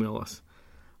 email us.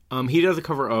 He does a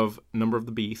cover of Number of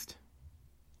the Beast.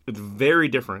 It's very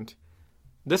different.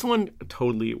 This one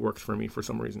totally works for me for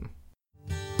some reason.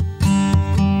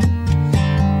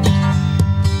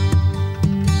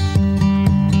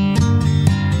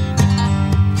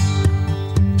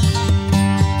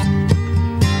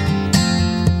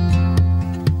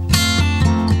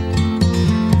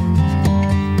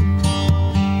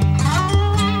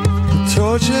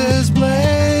 Torches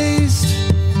blazed,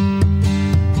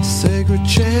 sacred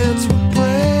chants were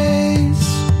praised,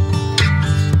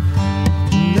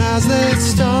 and as they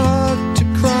start to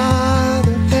cry,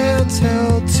 their hands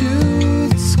held to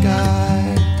the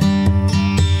sky.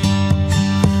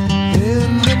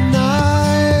 In the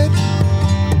night,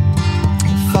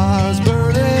 the fire's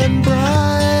burning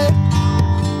bright,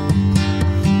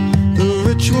 the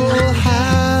ritual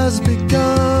has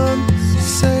begun,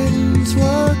 Satan's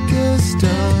work is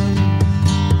done.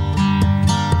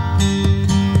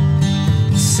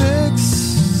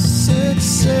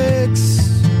 666,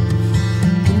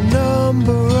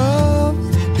 number of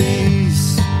the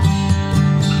beast.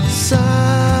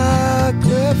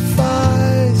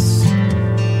 Sacrifice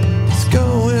is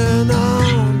going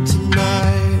on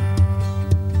tonight.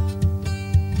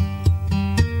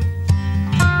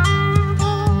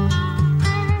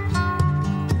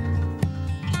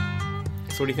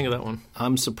 So what do you think of that one?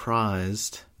 I'm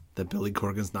surprised that Billy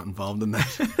Corgan's not involved in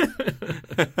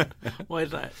that. Why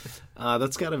is that?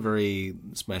 That's got a very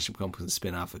Smashing Pumpkins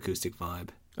spin-off acoustic vibe.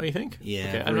 Oh, you think? Yeah,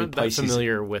 Okay, I'm very not that Pisces-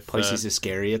 familiar with... Pisces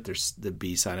Iscariot, there's the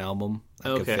B-side album. That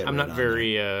could okay, fit I'm right not on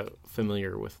very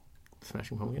familiar with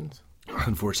Smashing Pumpkins. there.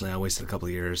 Unfortunately, I wasted a couple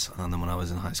of years on them when I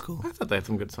was in high school. I thought they had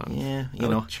some good songs. Yeah, I you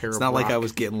know, like Cherub it's not like I Rock.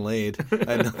 was getting laid.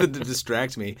 I had nothing to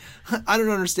distract me. I don't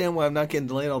understand why I'm not getting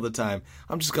laid all the time.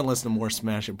 I'm just going to listen to more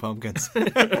Smashing Pumpkins.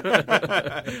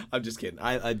 I'm just kidding.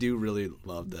 I do really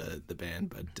love the band,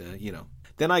 but, you know.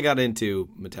 Then I got into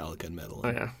Metallica and metal.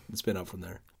 And Oh, yeah. It's been up from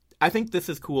there. I think this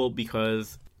is cool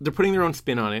because they're putting their own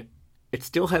spin on it. It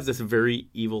still has this very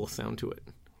evil sound to it.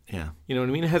 Yeah. You know what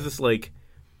I mean? It has this, like,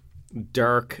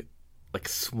 dark, like,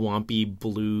 swampy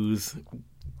blues,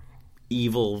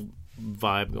 evil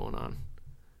vibe going on.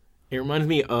 It reminds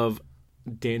me of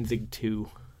Danzig 2.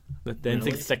 The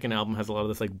Danzig's second album has a lot of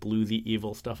this, like, bluesy,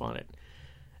 evil stuff on it.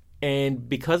 And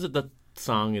because of the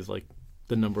song is, like,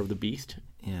 the number of the beast,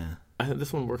 Yeah. I think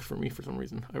this one works for me for some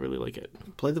reason. I really like it.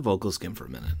 Play the vocal skim for a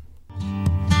minute.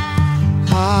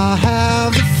 I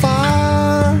have the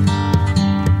fire,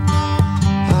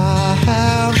 I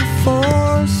have the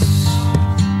force,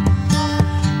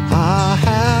 I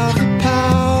have the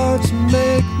power to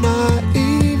make my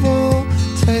evil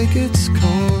take its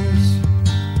course.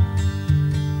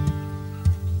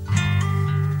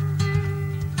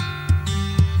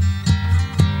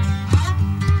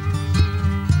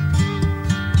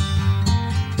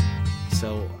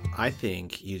 So I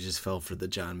think you just fell for the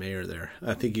John Mayer there.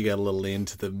 I think you got a little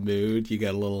into the mood. You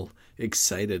got a little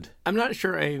excited. I'm not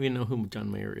sure I even know who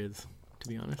John Mayer is, to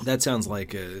be honest. That sounds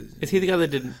like a... Is he the guy that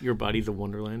did Your Body's a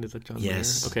Wonderland? Is that John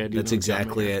Yes. Mayer? Okay, I do That's know John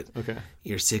exactly Mayer. it. Okay.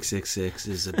 Your 666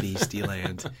 is a beastie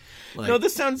land. Like, No,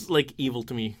 this sounds like evil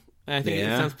to me. I think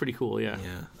Yeah? it sounds pretty cool, yeah.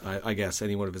 Yeah, I guess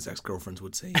any one of his ex-girlfriends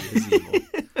would say he is evil.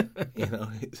 You know?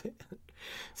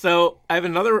 So I have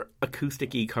another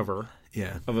acoustic-y cover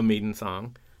Yeah. of a Maiden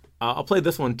song. I'll play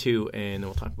this one too, and then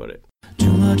we'll talk about it.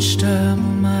 Too much time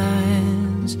on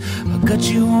minds. I got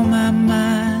you on my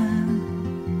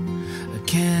mind. I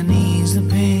can't ease the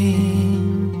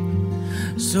pain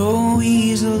so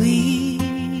easily.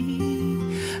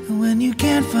 And when you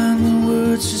can't find the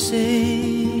words to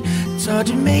say, it's hard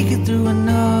to make it through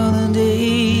another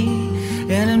day.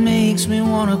 And it makes me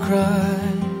wanna cry.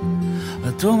 I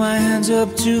throw my hands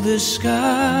up to the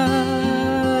sky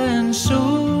and so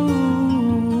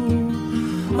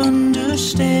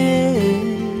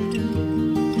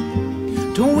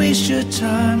understand. Don't waste your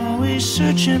time always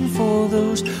searching for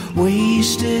those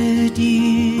wasted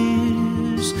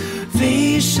years.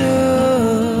 Face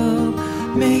up,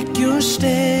 make your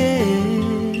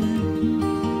stand,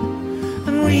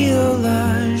 and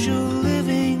realize you're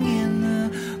living in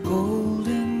the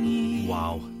golden years.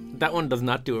 Wow. That one does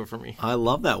not do it for me. I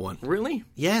love that one. Really?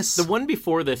 Yes. The one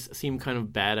before this seemed kind of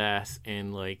badass,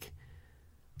 and like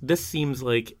this seems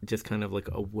like just kind of like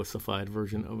a wussified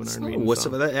version of an Iron Maiden What's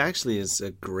song. that actually is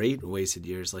a great Wasted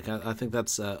Years. Like I think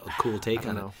that's a cool take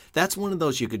on it. know. That's one of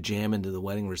those you could jam into the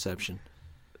wedding reception.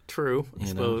 True, I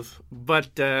You know? suppose.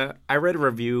 But I read a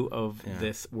review of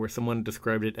this where someone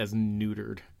described it as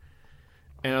neutered,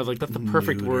 and I was like, "That's the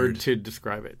perfect word Neutered. to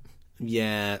describe it."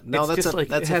 Yeah. No, It's that's just a like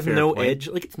that's it a has fair no point. edge.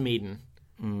 Like it's Maiden.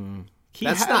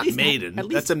 That's At not least- Maiden. at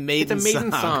least- That's a Maiden It's a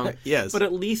Maiden song. song. Yes. but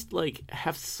at least like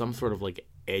have some sort of like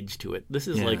edge to it. This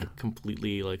is Yeah. like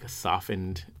completely like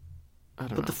softened. I don't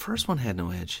But know. the first one had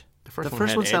no edge. The first the one first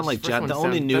had one sounded edge. like First John. one The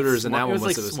only sound- neuters that's in that it one was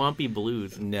like was swampy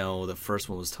blues. No, the first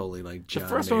one was totally like John The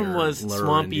first Mayer, one was Lure into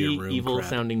swampy, Your Room evil crap.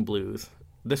 sounding blues.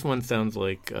 This one sounds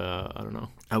like I don't know.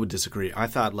 I would disagree. I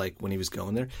thought like when he was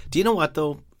going there. Do you know what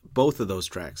though? Both of those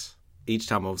tracks. Each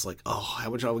time I was like, oh, how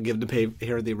much I would give to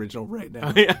hear the original right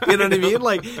now. Yeah, You know what I mean?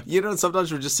 Like, you know,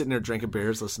 sometimes we're just sitting there drinking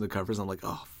beers, listening to covers. I'm like,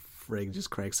 oh, frig,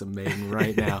 just crank some Maiden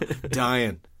right now.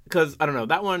 Dying. Because I don't know,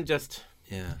 that one just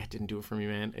Yeah. it didn't do it for me,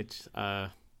 man. It's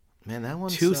Man, that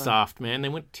one's too soft, man. They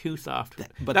went too soft.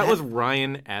 but that that- was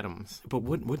Ryan Adams. But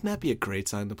wouldn't that be a great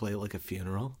song to play at like a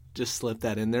funeral? Just slip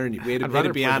that in there and it'd I'd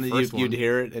rather be play on the and first you'd one.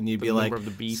 hear it and you'd The be like, Number of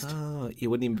the Beast. so you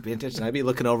wouldn't even pay attention. I'd be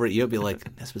looking over at you. I'd be like,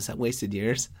 was that Wasted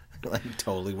Years? Like,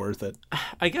 totally worth it.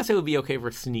 I guess it would be okay for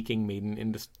sneaking Maiden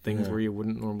into things where you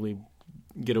wouldn't normally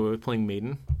get away with playing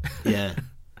Maiden. Yeah.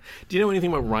 Do you know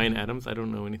anything about Ryan Adams? I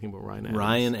don't know anything about Ryan Adams.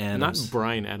 Ryan Adams. Not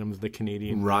Brian Adams, the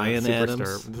Canadian Ryan superstar.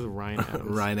 Adams? This is Ryan Adams.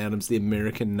 Ryan Adams, the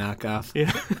American knockoff.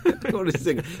 Yeah. What is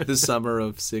it? The summer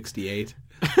of '68.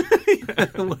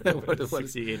 what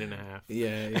 68 and a half.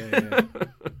 Yeah.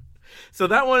 So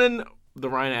that one, the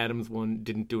Ryan Adams one,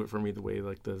 didn't do it for me the way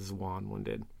like the Zwan one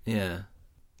did. Yeah.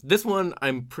 This one,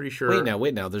 I'm pretty sure.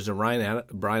 Wait now. There's a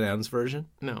Brian Adams version?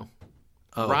 No.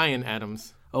 Oh. Ryan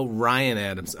Adams. Oh, Ryan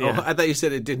Adams. Yeah. Oh, I thought you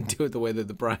said it didn't do it the way that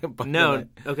the Brian. No.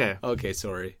 Okay. Okay,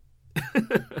 sorry.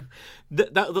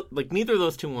 Like neither of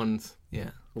those two ones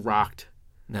Yeah. rocked.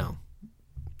 No.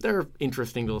 They're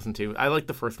interesting to listen to. I like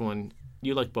the first one.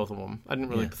 You like both of them. I didn't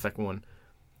really like the second one.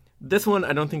 This one,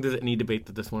 I don't think there's any debate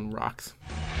that this one rocks.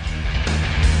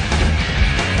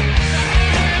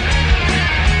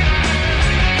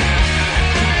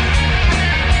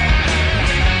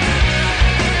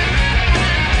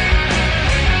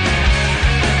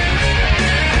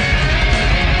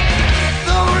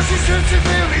 The horses search a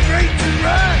very great to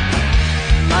run.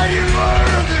 Mighty roar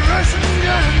of the Russian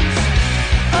guns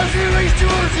as we race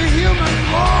towards the human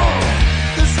wall.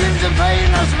 The screams of pain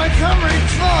as my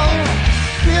comrades fall.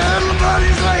 The little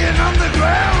bodies laying on the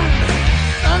ground,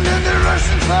 and then the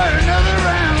Russians fire another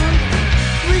round.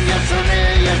 We get so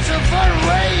near yet so far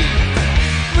away.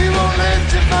 We won't live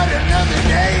to fight another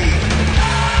day.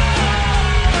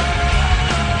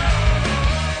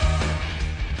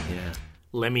 Yeah.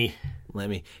 Lemmy.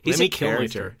 He's Lemmy a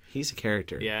character. Kilmister. He's a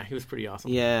character. Yeah, he was pretty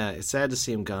awesome. Yeah, it's sad to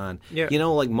see him gone. Yeah. You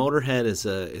know, like Motorhead is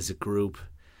a group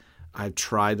I've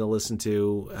tried to listen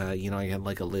to. I had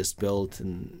like a list built,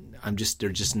 and they're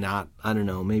just not. I don't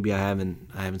know. Maybe I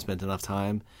haven't spent enough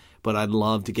time, but I'd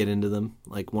love to get into them.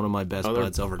 Like one of my best they're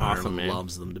buds over in awesome, Ireland man.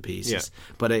 loves them to pieces.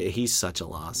 Yeah. But he's such a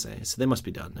loss. So they must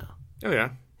be done now. Oh, yeah.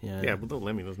 Yeah. Yeah, without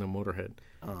Lemmy, there's no Motorhead.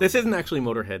 This isn't actually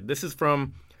Motorhead. This is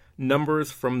from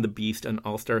Numbers from the Beast, an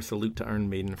all-star salute to Iron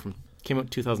Maiden. Came out in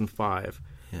 2005.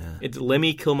 Yeah. It's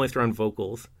Lemmy Kilmister on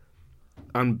vocals.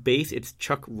 On bass, it's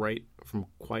Chuck Wright from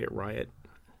Quiet Riot.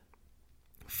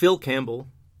 Phil Campbell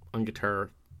on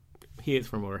guitar. He is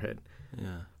from Motorhead.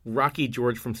 Yeah. Rocky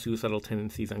George from Suicidal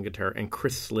Tendencies on guitar. And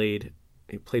Chris Slade,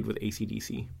 he played with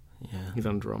AC/DC. Yeah. He's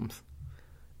on drums.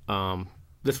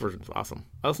 This version's awesome.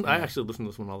 I actually listen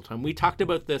to this one all the time. We talked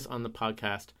about this on the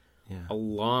podcast a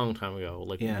long time ago,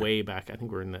 way back. I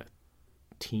think we're in the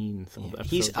teens.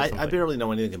 I barely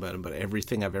know anything about him, but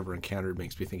everything I've ever encountered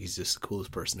makes me think he's just the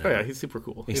coolest person ever. Oh yeah, he's super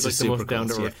cool. He's like just the most super down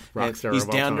to cool, earth rock star. He's of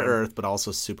all down to time. earth, but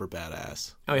also super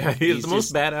badass. Oh yeah, he's the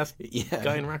most badass Yeah,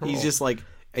 guy in rock and roll. He's just like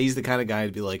he's the kind of guy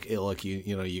to be like, hey, look,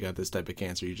 you got this type of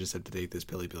cancer. You just have to take this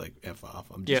pill. He'd be like, F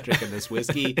off. I'm just drinking this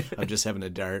whiskey. I'm just having a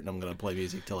dart, and I'm gonna play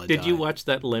music till I die. Did you watch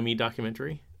that Lemmy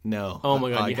documentary? No. Oh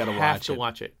my god, you gotta have watch to it.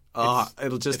 watch it.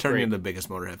 It'll just it's turn great. me into the biggest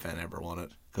Motorhead fan I ever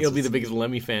wanted. You'll be the biggest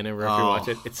Lemmy fan ever after you watch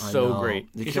it. It's I so know. great.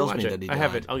 It You should kills watch me it. that he I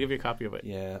have died. it. I'll give you a copy of it.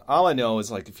 Yeah. All I know is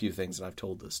like a few things, and I've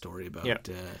told the story about. Yeah.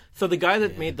 So the guy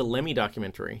that made the Lemmy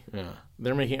documentary, Yeah.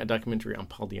 they're making a documentary on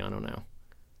Paul Di'Anno now,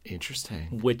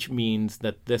 Interesting. which means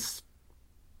that this,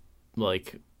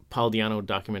 like, Paul Di'Anno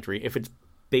documentary, if it's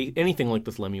anything like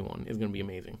this Lemmy one, is going to be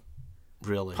amazing.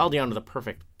 Really? Paul Di'Anno is the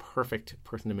perfect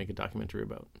person to make a documentary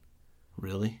about.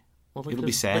 Really? Well, It'll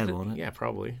be sad, won't it? Yeah,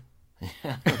 probably.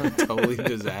 Totally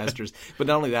disastrous. But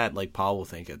not only that, like Paul will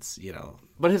think it's,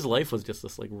 But his life was just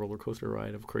this like roller coaster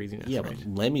ride of craziness. yeah, right? but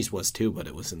Lemmy's was too, but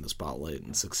it was in the spotlight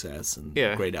and success and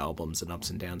great albums and ups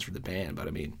and downs for the band. But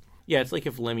I mean, yeah, it's like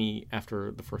if Lemmy,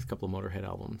 after the first couple of Motorhead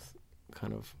albums,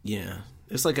 kind of yeah,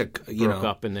 it's like broke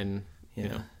up and then,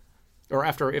 or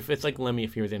after, if it's like Lemmy,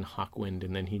 if he was in Hawkwind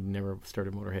and then he never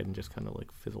started Motorhead and just kind of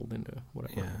like fizzled into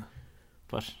whatever. Yeah.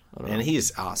 But I don't know. And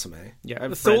he's awesome, eh? Yeah,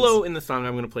 the solo in the song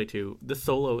I'm going to play too. The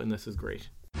solo in this is great.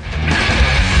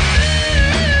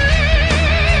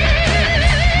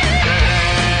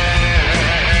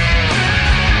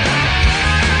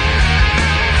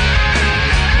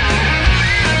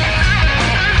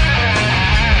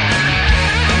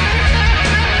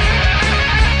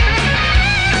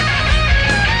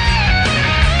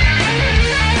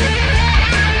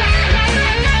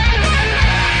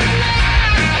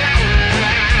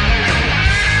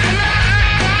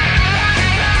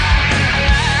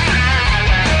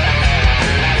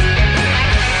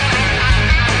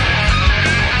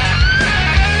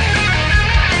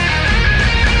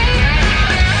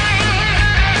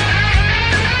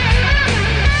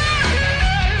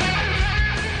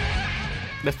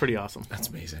 That's pretty awesome. That's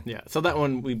amazing. Yeah, so that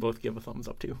one we both give a thumbs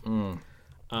up to.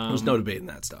 There's no debating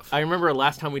that stuff. I remember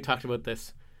last time we talked about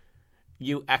this,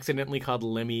 you accidentally called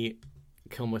Lemmy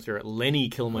Kilmister, Lenny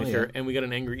Kilmister, Oh, yeah. and we got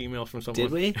an angry email from someone.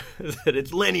 Did we? That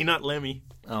it's Lenny, not Lemmy.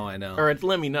 Oh, I know. Or it's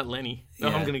Lemmy, not Lenny. No,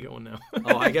 Yeah. I'm going to get one now.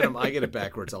 Oh, I get it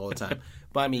backwards all the time.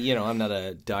 But I mean, you know, I'm not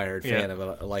a diehard fan Yeah. of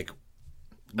it. Like, I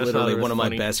literally thought it was one of my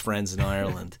funny. best friends in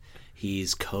Ireland,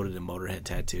 he's coated in Motorhead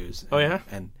tattoos. Oh, yeah?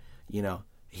 And, you know,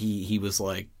 he was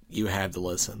like, you have to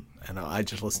listen. And I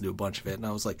just listened to a bunch of it. And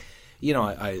I was like, you know,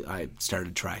 I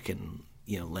started tracking,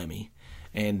 you know, Lemmy.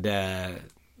 And,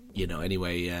 you know,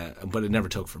 anyway, but it never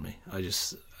took for me. I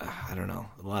don't know,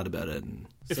 a lot about it. And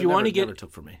If so you it want to never get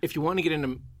took for me. If you want to get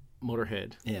into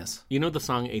Motorhead, Yes. you know the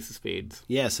song Ace of Spades.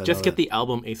 Yes, I Just know get that. the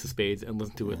album Ace of Spades and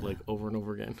listen to it like over and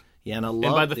over again. Yeah, and I love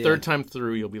And by the third time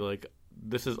through, you'll be like,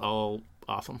 "This is all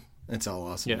awesome." It's all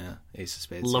awesome, Yeah. yeah. Ace of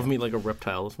Spades. Love yeah. Me Like a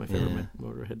Reptile is my favorite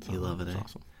Motorhead song. You love it, It's eh?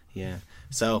 awesome. Yeah.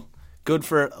 So good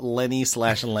for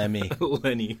Lenny/Lemmy.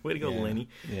 Lenny, way to go, Yeah. Lenny.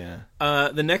 Yeah.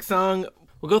 The next song,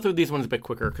 we'll go through these ones a bit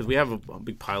quicker because we have a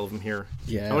big pile of them here.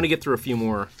 Yeah. I want to get through a few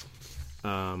more.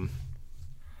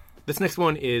 This next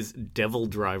one is Devil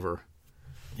Driver,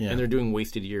 Yeah. and they're doing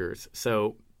Wasted Years.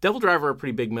 So Devil Driver are a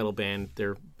pretty big metal band.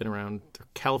 They've been around, they're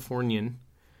Californian,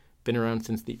 been around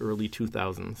since the early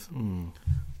 2000s.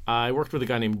 I worked with a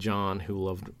guy named John who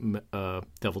loved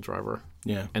Devil Driver.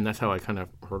 Yeah. And that's how I kind of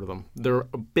heard of them. They're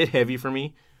a bit heavy for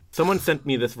me. Someone sent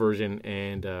me this version,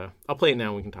 and I'll play it now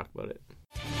and we can talk about it.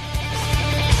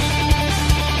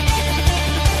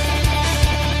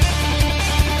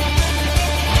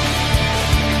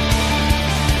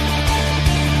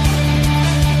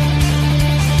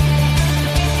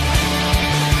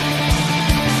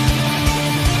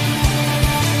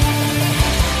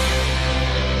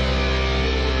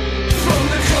 From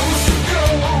the coast of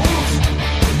gold,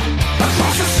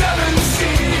 across the seven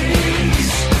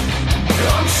seas,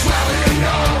 I'm traveling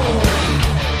on,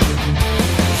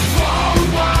 far and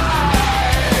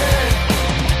wide.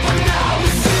 But now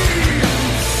it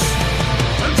seems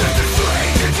I'm just a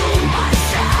stranger to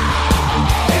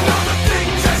myself, and all the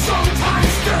things I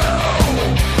sometimes do.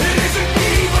 It isn't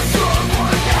me, but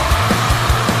someone now.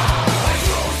 I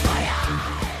close my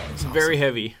eyes. It's very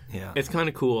heavy. Yeah. It's kind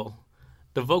of cool.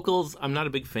 The vocals, I'm not a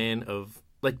big fan of.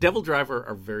 Like, Devil Driver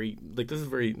are very. Like, this is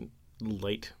very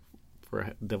light for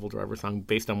a Devil Driver song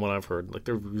based on what I've heard. Like,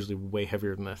 they're usually way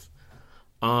heavier than this.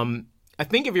 I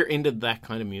think if you're into that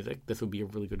kind of music, this would be a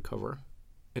really good cover.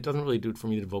 It doesn't really do it for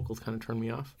me. The vocals kind of turn me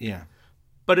off. Yeah.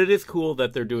 But it is cool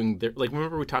that they're doing their. Like,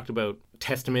 remember we talked about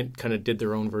Testament kind of did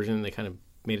their own version and they kind of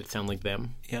made it sound like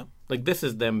them? Yeah. Like, this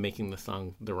is them making the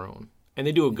song their own. And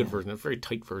they do a good version, a very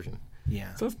tight version.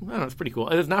 Yeah. So, I don't know, it's pretty cool.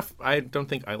 It's not. I don't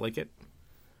think I like it.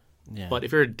 Yeah. But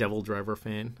if you're a Devil Driver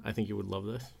fan, I think you would love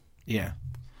this. Yeah.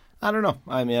 I don't know.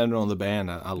 I mean, I don't know the band.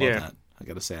 I love Yeah. that. I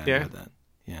got to say, I Yeah. love that.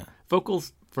 Yeah.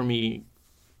 Vocals, for me,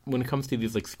 when it comes to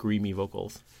these, like, screamy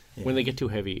vocals, when they get too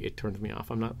heavy, it turns me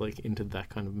off. I'm not, like, into that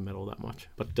kind of metal that much.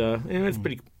 But it's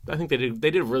pretty. I think they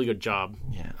did a really good job.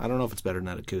 Yeah. I don't know if it's better than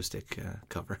that acoustic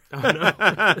cover. Those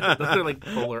are, like,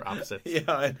 polar opposites. Yeah,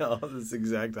 I know. It's the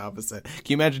exact opposite. Can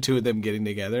you imagine two of them getting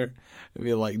together? It'd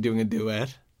be like doing a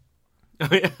duet. Oh,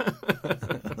 yeah.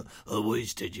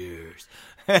 Wasted Years.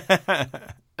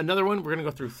 Another one, we're going to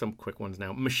go through some quick ones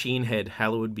now. Machine Head,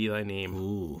 Hallowed Be Thy Name.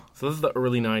 Ooh. So this is the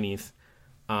early 90s.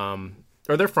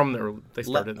 Or they're from the early, they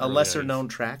started in the A early lesser 90s. known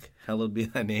track. Hallowed Be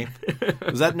Thy Name.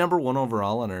 Was that number one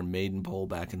overall on our Maiden poll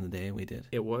back in the day? We did.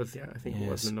 It was, yeah. I think it was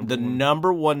Yes. the number The one.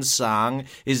 number one song.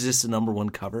 Is this the number one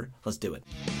cover? Let's do it.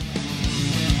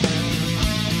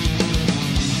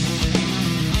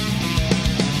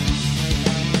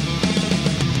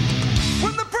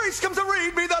 When the priest comes to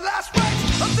read me the last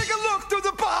rites, I'll take a look through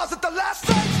the bars at the last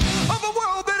sights of a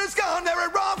world that has gone very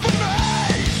wrong for me.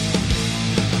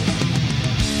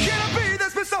 Can it be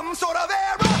there's been some sort of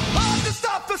error? Hard to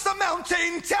stop this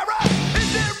mounting terror. Is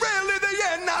it really the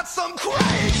end, not some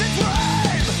crazy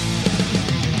dream?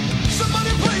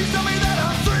 Somebody please tell me that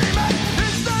I'm dreaming.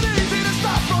 It's not easy to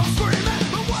stop from screaming.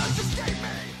 The words escape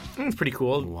me. It's pretty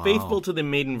cool. Wow. Faithful to the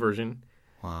Maiden version.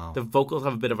 Wow. The vocals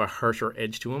have a bit of a harsher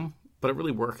edge to them, but it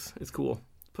really works. It's cool.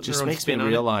 Putting Just their own makes me spin on it.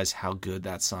 realize how good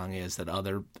that song is. That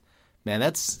other, man,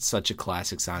 that's such a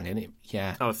classic song.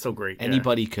 Yeah, Oh, it's so great. yeah.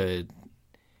 anybody could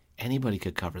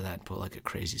cover that and put like a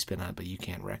crazy spin on it, but you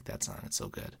can't wreck that song. It's so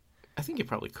good. I think you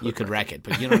probably could. You could wreck it,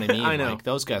 but you know what I mean. I know. Like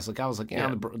those guys. Like I was like, yeah,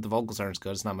 Yeah. the vocals aren't as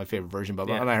good. It's not my favorite version, but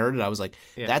Yeah. when I heard it, I was like,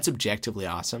 Yeah. that's objectively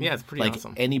awesome. Yeah, it's pretty like,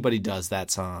 awesome. Anybody does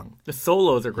that song. The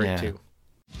solos are great Yeah. too.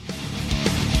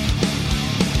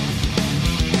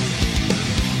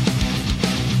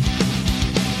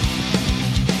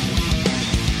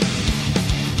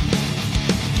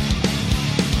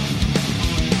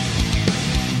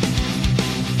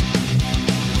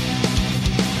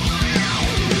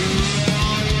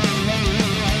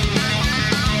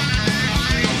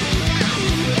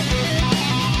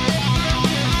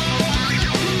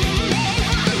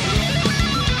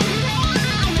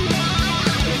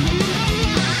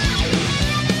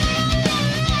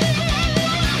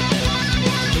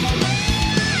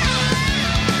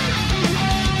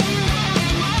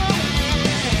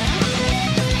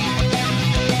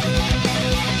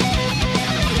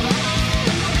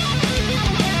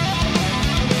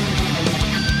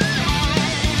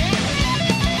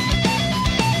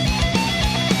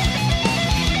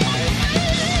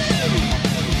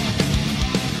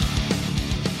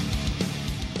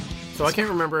 So I can't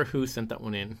remember who sent that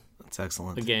one in. That's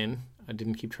excellent. Again, I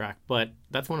didn't keep track, but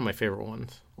that's one of my favorite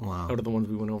ones. Wow. Out of the ones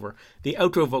we went over. The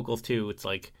outro vocals too, it's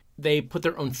like they put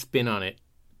their own spin on it,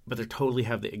 but they totally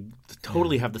have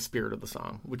the spirit of the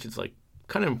song, which is like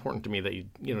kind of important to me that you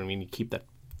know what I mean, you keep that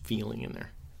feeling in there.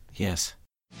 Yes.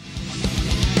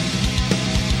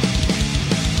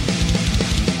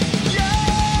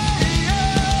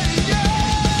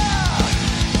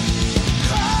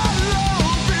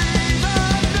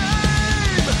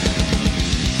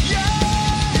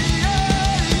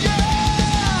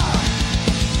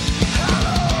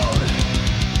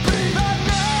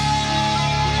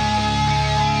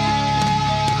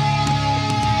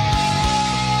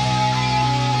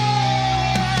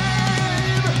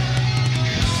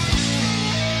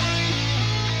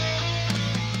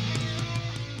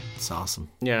 It's awesome.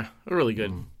 Yeah, really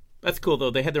good. That's cool though.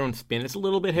 They had their own spin. It's a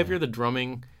little bit heavier. The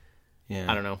drumming, Yeah.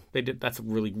 I don't know. They did. That's a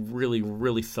really, really,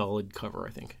 really solid cover, I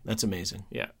think. That's amazing.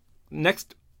 Yeah.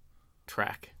 Next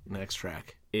track Next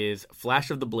track. is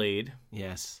 "Flash of the Blade"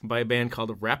 Yes. by a band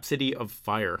called Rhapsody of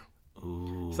Fire.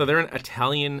 Ooh. So they're an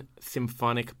Italian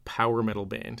symphonic power metal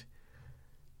band.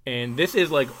 And this is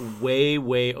like way,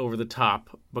 way over the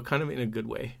top, but kind of in a good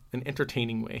way, an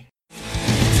entertaining way.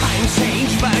 Time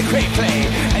changed very quickly,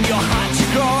 and your heart to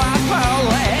go out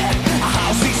early. A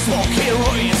house is smoky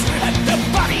ruins, and the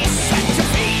body is set to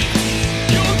feed.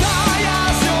 You die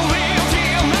as you live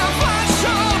in the flash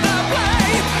of the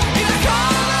blade. In a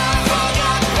colorful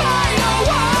fade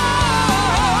away.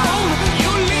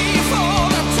 You leave for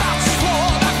the touch, for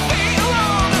the feel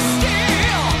of the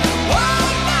steel.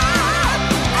 One man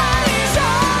and his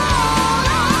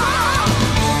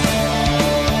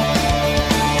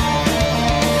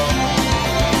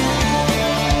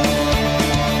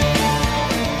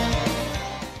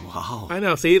Wow. I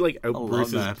know. See, like love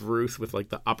Bruce's that. Bruce with like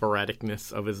the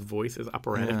operaticness of his voice is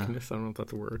operaticness. I don't know if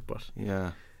that's a word, but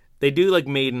Yeah. they do like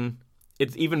Maiden.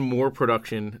 It's even more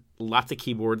production. Lots of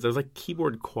keyboards. There's like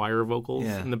keyboard choir vocals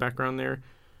Yeah. in the background there.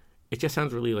 It just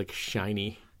sounds really like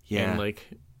shiny Yeah. and like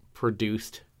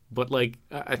produced, but like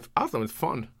it's awesome. It's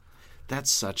fun. That's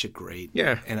such a great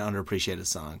Yeah. and underappreciated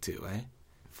song too, eh?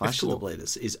 Flash of the cool. Blade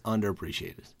is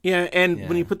underappreciated. Yeah, and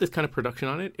when Yeah. you put this kind of production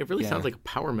on it, it really Yeah. sounds like a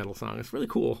power metal song. It's really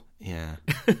cool. Yeah.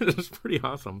 It's pretty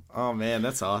awesome. Oh man,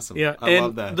 that's awesome. Yeah, I and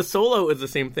love that. the solo is the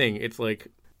same thing. It's like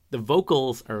the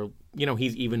vocals are, you know,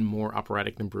 he's even more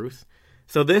operatic than Bruce.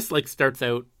 So this like starts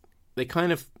out, they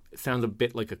kind of sounds a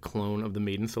bit like a clone of the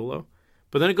Maiden solo,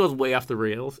 but then it goes way off the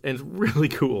rails, and it's really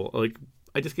cool. Like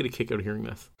I just get a kick out of hearing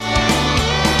this.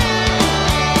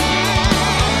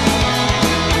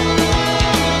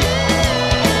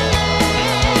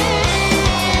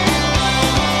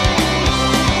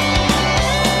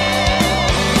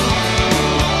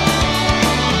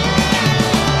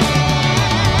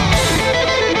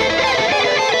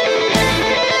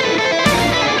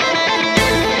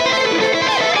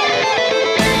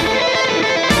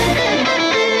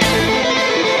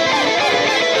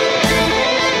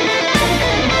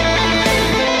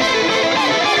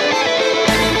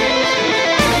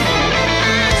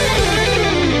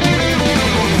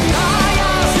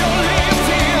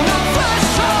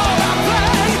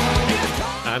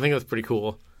 I think that's pretty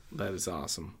cool. That is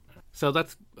awesome. So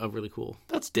that's a really cool.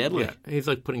 That's deadly. Yeah, he's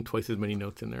like putting twice as many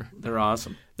notes in there. They're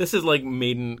awesome. This is like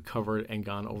Maiden covered and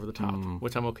gone over the top,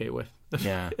 which I'm okay with.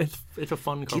 Yeah. it's a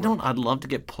fun cover. You know, I'd love to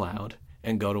get plowed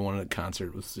and go to one of the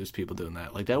concert with just people doing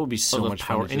that. Like that would be so Those much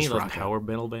power, fun. To any just of those rock power out.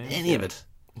 metal bands. Any of it.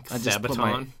 I just put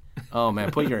Sabaton. oh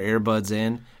man, put your earbuds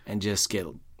in and just get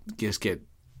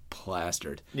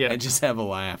plastered. Yeah. And just have a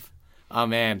laugh. Oh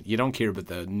man, you don't care about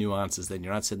the nuances. Then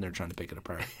you're not sitting there trying to pick it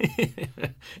apart.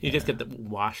 You just get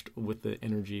washed with the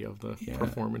energy of the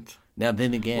performance. Now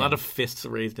then again, A lot of fists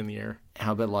raised in the air.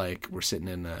 how about like we're sitting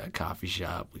in a coffee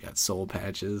shop, we got soul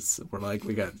patches,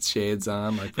 we got shades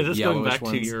on, like Is this going yellowish back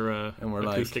ones. to your and we're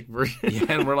acoustic like, version? yeah,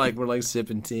 and we're like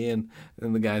sipping tea, and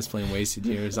the guy's playing Wasted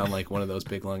Years on like one of those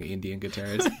big long Indian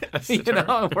guitars. You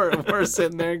know, we're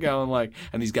sitting there going like,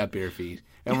 and he's got bare feet,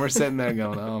 and we're sitting there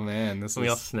going, oh man, this We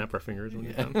all is. snap our fingers when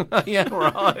you're done.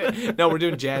 Yeah, we're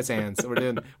doing jazz hands.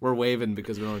 We're waving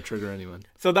because we don't want to trigger anyone.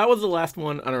 So that was the last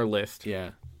one on our list.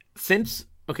 Yeah.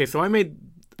 So I made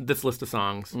this list of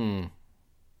songs,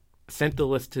 sent the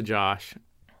list to Josh.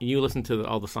 You listened to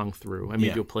all the songs through. I made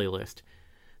Yeah. you a playlist.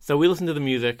 So we listened to the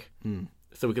music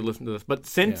so we could listen to this. But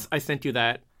since I sent you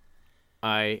that,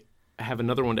 I have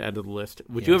another one to add to the list,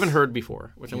 which you Yes. haven't heard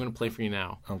before, which I'm going to play for you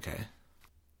now. Okay.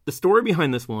 The story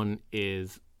behind this one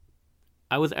is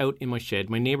I was out in my shed.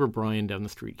 My neighbor Brian down the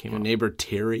street came Your up. neighbor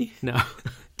Terry. No,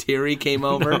 Terry came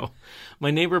over. No. My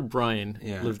neighbor Brian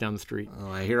Yeah. lives down the street.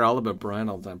 Oh, I hear all about Brian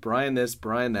all the time. Brian this,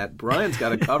 Brian that. Brian's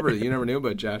got a cover that you never knew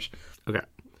about, Josh. Okay.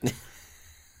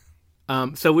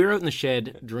 So we were out in the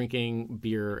shed drinking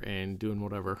beer and doing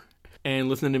whatever and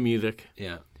listening to music.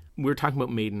 Yeah. We were talking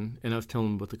about Maiden, and I was telling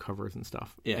him about the covers and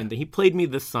stuff. Yeah. And he played me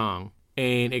this song,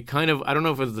 and it kind of, I don't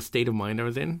know if it was the state of mind I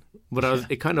was in, but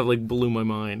it kind of like blew my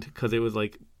mind because it was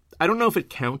like, I don't know if it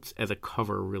counts as a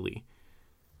cover really.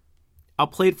 I'll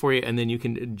play it for you, and then you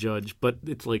can judge, but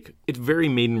it's like, it's very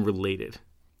Maiden related.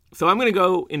 So I'm going to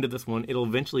go into this one. It'll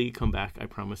eventually come back, I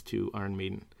promise, to Iron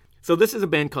Maiden. So this is a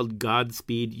band called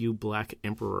Godspeed You Black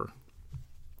Emperor.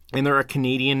 And they're a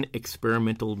Canadian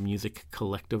experimental music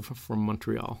collective from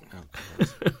Montreal.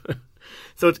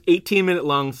 So it's 18-minute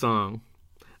long song.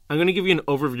 I'm going to give you an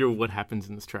overview of what happens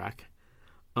in this track.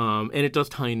 And it does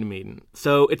tie into Maiden.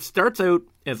 So it starts out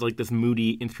as like this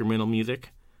moody instrumental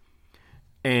music.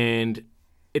 And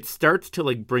it starts to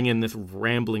like bring in this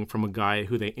rambling from a guy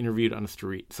who they interviewed on the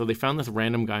street. So they found this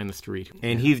random guy in the street,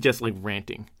 and he's just like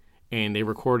ranting. And they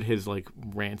record his like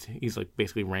rants. He's like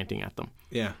basically ranting at them.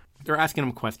 Yeah. They're asking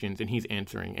him questions, and he's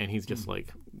answering, and he's just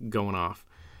like going off.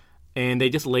 And they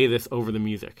just lay this over the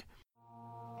music.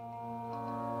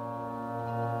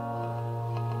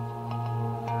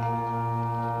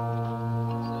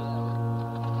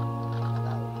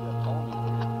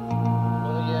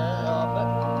 Well, yeah, but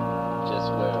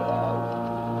just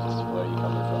where you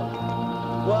coming from?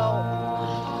 Well,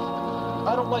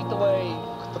 I don't like the way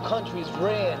the country's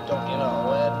ran, don't you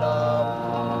know?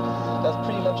 And that's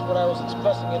pretty much what I was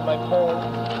expressing in my poem.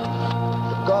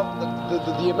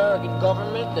 The American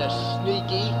government, they're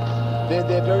sneaky,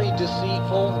 they're very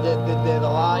deceitful, they're the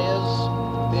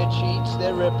liars, they're cheats,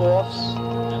 they're rip-offs.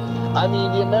 I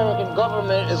mean, the American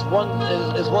government is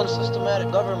one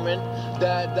systematic government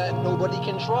that nobody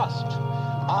can trust.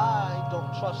 I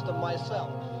don't trust them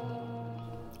myself.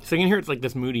 So you can hear it's like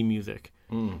this moody music.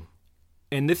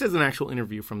 And this is an actual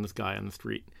interview from this guy on the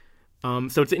street.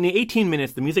 So it's in 18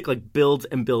 minutes, the music like builds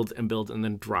and builds and builds and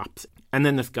then drops. And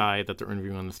then this guy that they're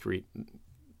interviewing on the street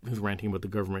who's ranting about the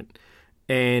government.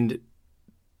 And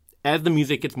as the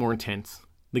music gets more intense,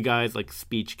 the guy's like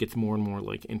speech gets more and more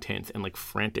like intense and like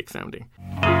frantic sounding.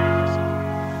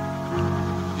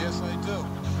 Yes, I do.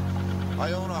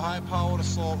 I own a high-powered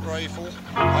assault rifle.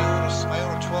 I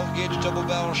own a 12-gauge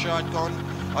double-barrel shotgun.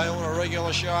 I own a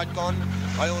regular shotgun.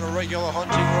 I own a regular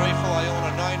hunting rifle. I own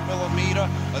a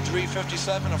 9mm, a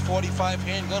 357, a 45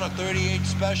 handgun, a 38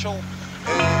 special,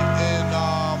 and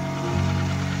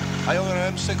I own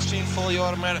an M16 fully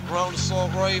automatic ground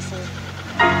assault rifle.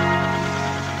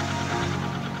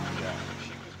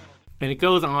 And it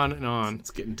goes on and on. It's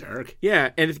getting dark.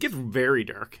 Yeah, and it gets very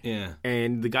dark. Yeah.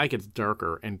 And the guy gets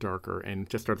darker and darker and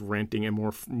just starts ranting and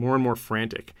more and more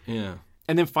frantic. Yeah.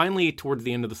 And then finally, towards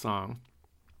the end of the song,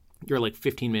 you're like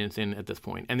 15 minutes in at this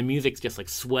point, and the music just like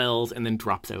swells and then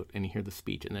drops out, and you hear the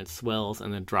speech, and then it swells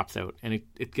and then drops out, and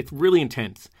it gets really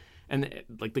intense. And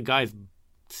like the guy's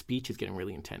speech is getting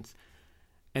really intense.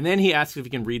 And then he asks if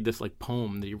he can read this like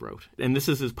poem that he wrote. And this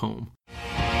is his poem.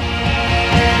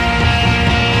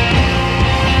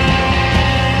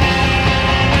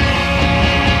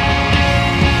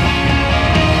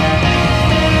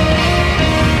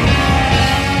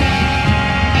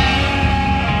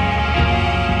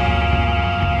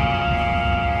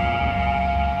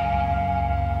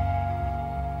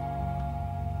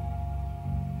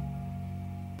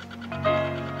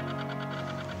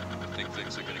 Think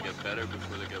things are gonna get better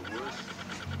before they get worse?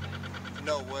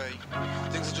 No way.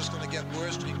 Things are just going to get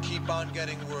worse and keep on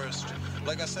getting worse.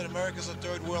 Like I said, America's a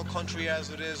third world country as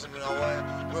it is, and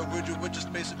we're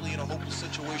just basically in a hopeless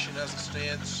situation as it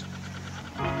stands.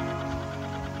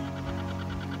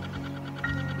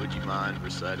 Would you mind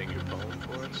reciting your poem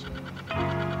for us?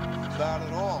 Not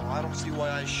at all. I don't see why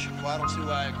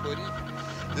I couldn't.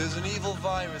 There's an evil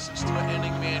virus that's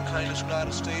threatening mankind. It's not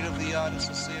a state of the art, it's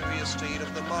a serious state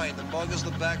of the mind. The muggers,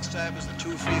 the backstabbers, the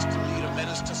two-faced elite, a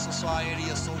menace to society,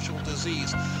 a social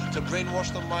disease. To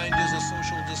brainwash the mind is a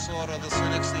social disorder. The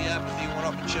cynics, the apathy, went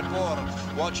up in chip order.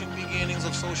 Watching beginnings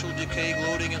of social decay,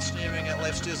 gloating and staring at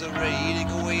life's disarray.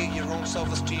 Eating away at your own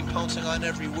self-esteem, pouncing on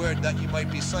every word that you might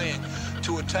be saying.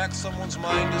 To attack someone's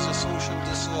mind is a social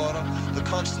disorder. The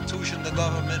Constitution, the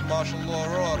government, martial law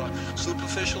order.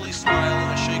 Superficially smile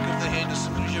and a shake of the hand as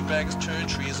soon as your back is turned,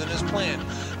 treason is planned.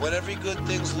 When every good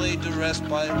thing's laid to rest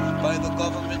by the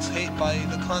government's hate, by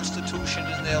the Constitution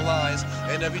and their lies.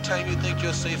 And every time you think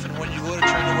you're safe, and when you go to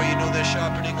turn away, you know they're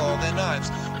sharpening all their knives.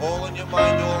 All in your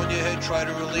mind, all in your head, try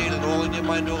to relate it. All in your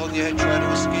mind, all in your head, try to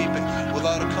escape it.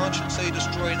 Without a conscience, they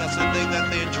destroy. That's the thing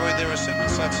that they enjoy. There are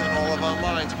sickness that's in all of our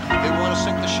minds. They want to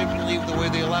sink the ship and leave the way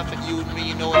they laugh at you and me.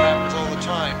 You know it happens all the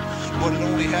time. But it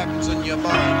only happens in your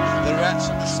mind. The rats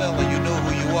in the cellar, you know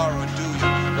who you are, or do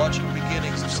you? Watching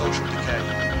beginnings of social decay.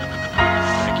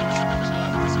 Thank you.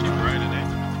 Let's keep writing, eh?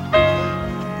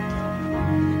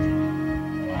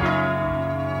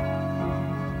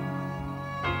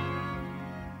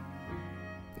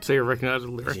 So you recognize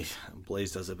the lyrics? Yeah,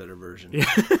 Blaze does a better version. Yeah.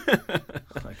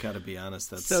 I gotta be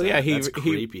honest. That's So yeah, that's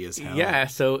creepy as hell. Yeah,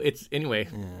 so it's anyway.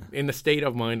 In the state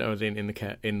of mind I was in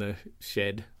the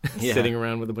shed, Yeah. sitting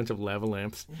around with a bunch of lava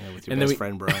lamps. Yeah, with your And then best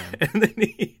friend Brian. And then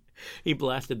he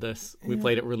blasted this. We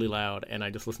played it really loud, and I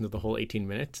just listened to the whole 18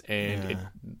 minutes and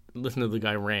listened to the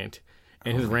guy rant.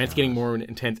 And his rant's getting more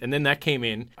intense. And then that came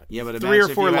in. Yeah, but 3 or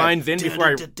imagine 4 if you had lines in before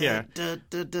I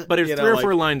But it was 3 or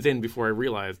 4 lines in before I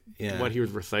realized what he was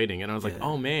reciting, and I was like,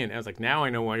 "Oh man!" I was like, "Now I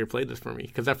know why you played this for me."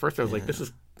 Because at first I was like, "This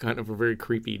is kind of a very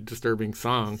creepy, disturbing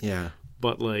song." Yeah.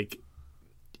 But like,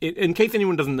 in case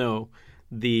anyone doesn't know,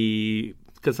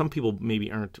 because some people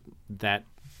maybe aren't that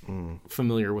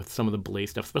familiar with some of the Blaze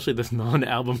stuff, especially this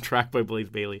non-album track by Blaze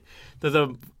Bayley.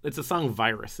 It's a song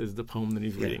 "Virus" is the poem that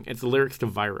he's reading. It's the lyrics to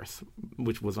 "Virus,"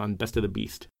 which was on Best of the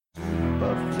Beast.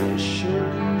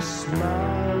 Officially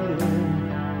smiling,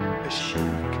 a shake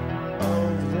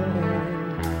of the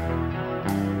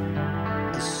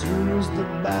hand. As soon as the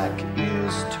back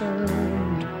is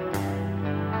turned,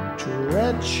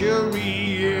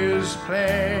 treachery is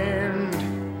planned.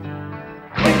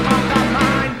 Because the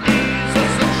mind is a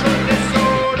social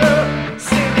disorder,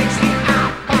 cynics the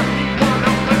apathy, one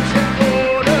of the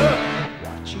border.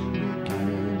 Watching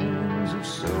beginnings of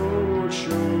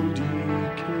social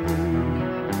decay.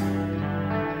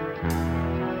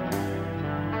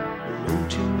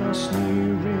 Floating us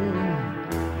nearing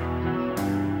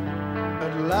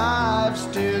at life's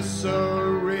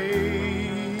disarray.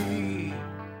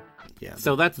 Yeah.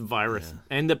 So that's "Virus,"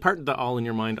 and the part that "all in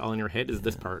your mind, all in your head" is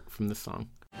this part from this song.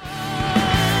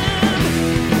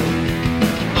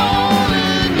 All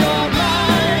in your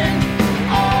mind,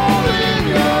 all in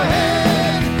your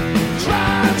head.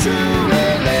 Try to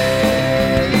relate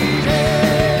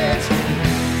it.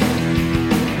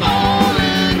 All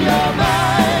in your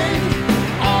mind,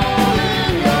 all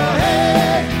in your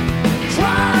head.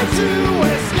 Try to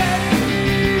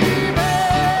escape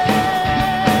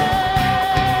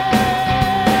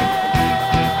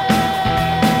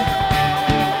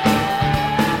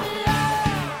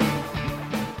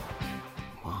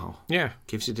Wow. Yeah.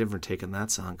 Gives you a different take on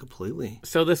that song completely.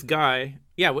 So this guy,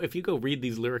 well, if you go read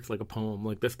these lyrics like a poem,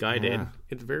 like this guy did, Yeah.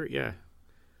 it's very,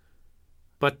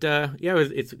 But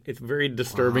it's a very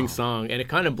disturbing song, and it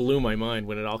kind of blew my mind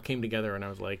when it all came together, and I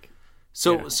was like,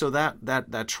 So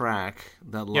that track,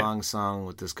 that long song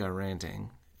with this guy ranting,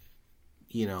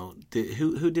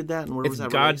 who did that and where it's was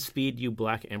that? Godspeed You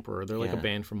Black Emperor. They're like a Yeah.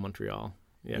 band from Montreal.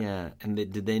 Yeah. And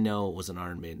did they know it was an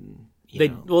Iron Maiden? They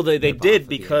rip-off did at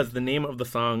the because end? the name of the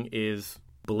song is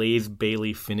Blaze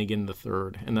Bayley Finnegan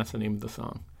III, and that's the name of the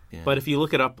song. Yeah. But if you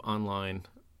look it up online,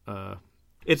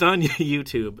 it's on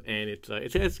YouTube, and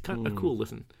it's kind of a cool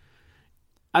listen.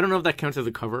 I don't know if that counts as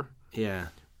a cover, Yeah.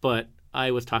 but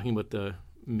I was talking about the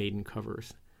Maiden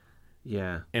covers,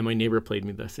 Yeah. and my neighbor played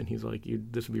me this, and he's like,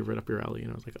 "This would be right up your alley,"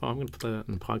 and I was like, "Oh, I'm going to play that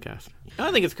in the podcast." I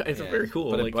think it's very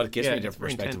cool. But like, it gives me a it's different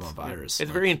very perspective intense. on Virus.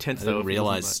 It's very intense, I though. didn't if you listen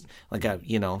realize, to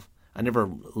it. I never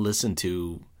listened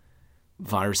to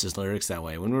Virus's lyrics that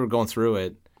way. When we were going through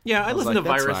it, Yeah, I was listened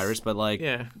like, to that's Virus. but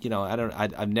Yeah.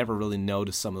 I've never really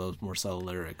noticed some of those more subtle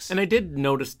lyrics. And I did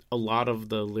notice a lot of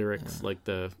the lyrics, like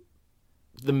the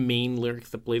main lyrics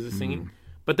that Blaze is singing.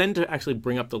 But then to actually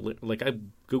bring up I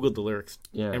Googled the lyrics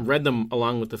and read them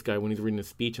along with this guy when he's reading his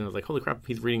speech, and I was like, holy crap,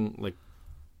 he's reading, like,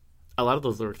 a lot of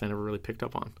those lyrics I never really picked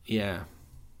up on. Yeah.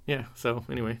 Yeah, so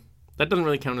anyway, that doesn't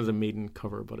really count as a Maiden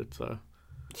cover, but it's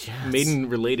Maiden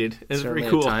related. It's very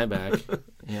cool. A tie back.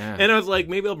 Yeah. And I was like,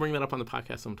 maybe I'll bring that up on the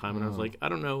podcast sometime. And I was like, I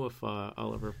don't know if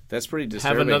I'll ever That's pretty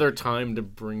disturbing. have another time to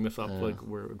bring this up, like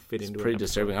where it would fit into it. Pretty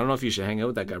disturbing. I don't know if you should hang out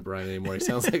with that guy Brian anymore. He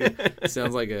sounds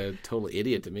like a total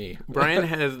idiot to me. Brian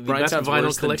has the Brian best sounds vinyl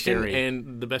worse than collection Terry.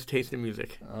 and the best taste in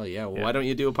music. Oh yeah. Well, why don't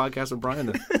you do a podcast with Brian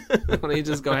then? Why don't you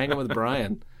just go hang out with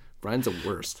Brian? Brian's the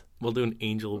worst. We'll do an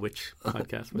Angel Witch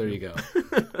podcast. There you go.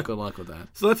 Good luck with that.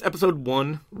 So that's episode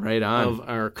 1 Right on. of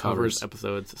our covers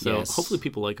episodes. So Yes. hopefully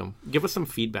people like them. Give us some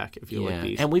feedback if you like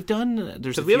these. And we've done,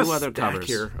 there's a Because we have few a other stack covers.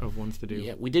 here of ones to do.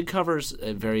 Yeah, we did covers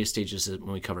at various stages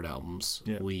when we covered albums.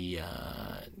 Yeah. We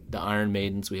the Iron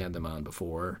Maidens, we had them on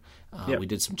before. Yep. We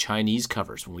did some Chinese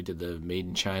covers when we did the Made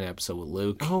in China episode with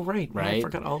Luke. Oh, right. Right? I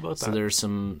forgot all about that. So there's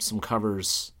some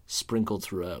covers sprinkled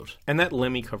throughout. And that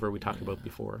Lemmy cover we talked about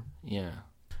before. Yeah.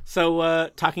 So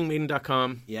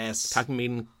TalkingMaiden.com. Yes.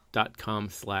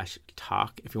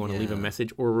 TalkingMaiden.com/talk if you want to leave a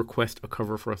message or request a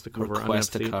cover for us to cover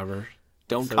Request on a NFC. cover.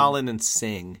 Don't So- call in and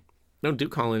sing. No, do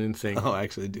call in and sing. Oh,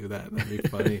 actually do that. That'd be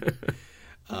funny.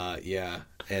 Yeah.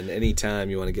 And anytime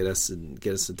you want to get us to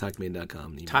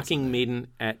talkingmaiden.com.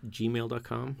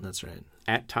 TalkingMaiden@gmail.com. That's right.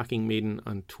 At Talking Maiden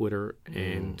on Twitter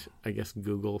and I guess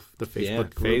Google the Facebook Yeah,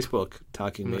 group. Facebook.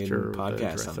 Talking I'm not Maiden sure the podcast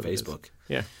address on of it is. Facebook.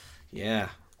 Yeah. Yeah.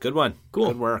 Good one. Cool.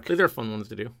 Good work. These are fun ones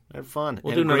to do. They're fun.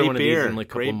 We'll And do another great one beer. of these in like a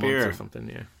couple Great months beer. or something.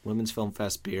 Yeah. Women's Film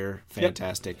Fest beer.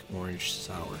 Fantastic. Orange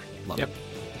sour. Love Yep. it.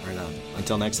 Right on.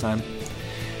 Until next time,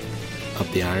 up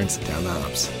the irons, down the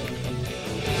hops.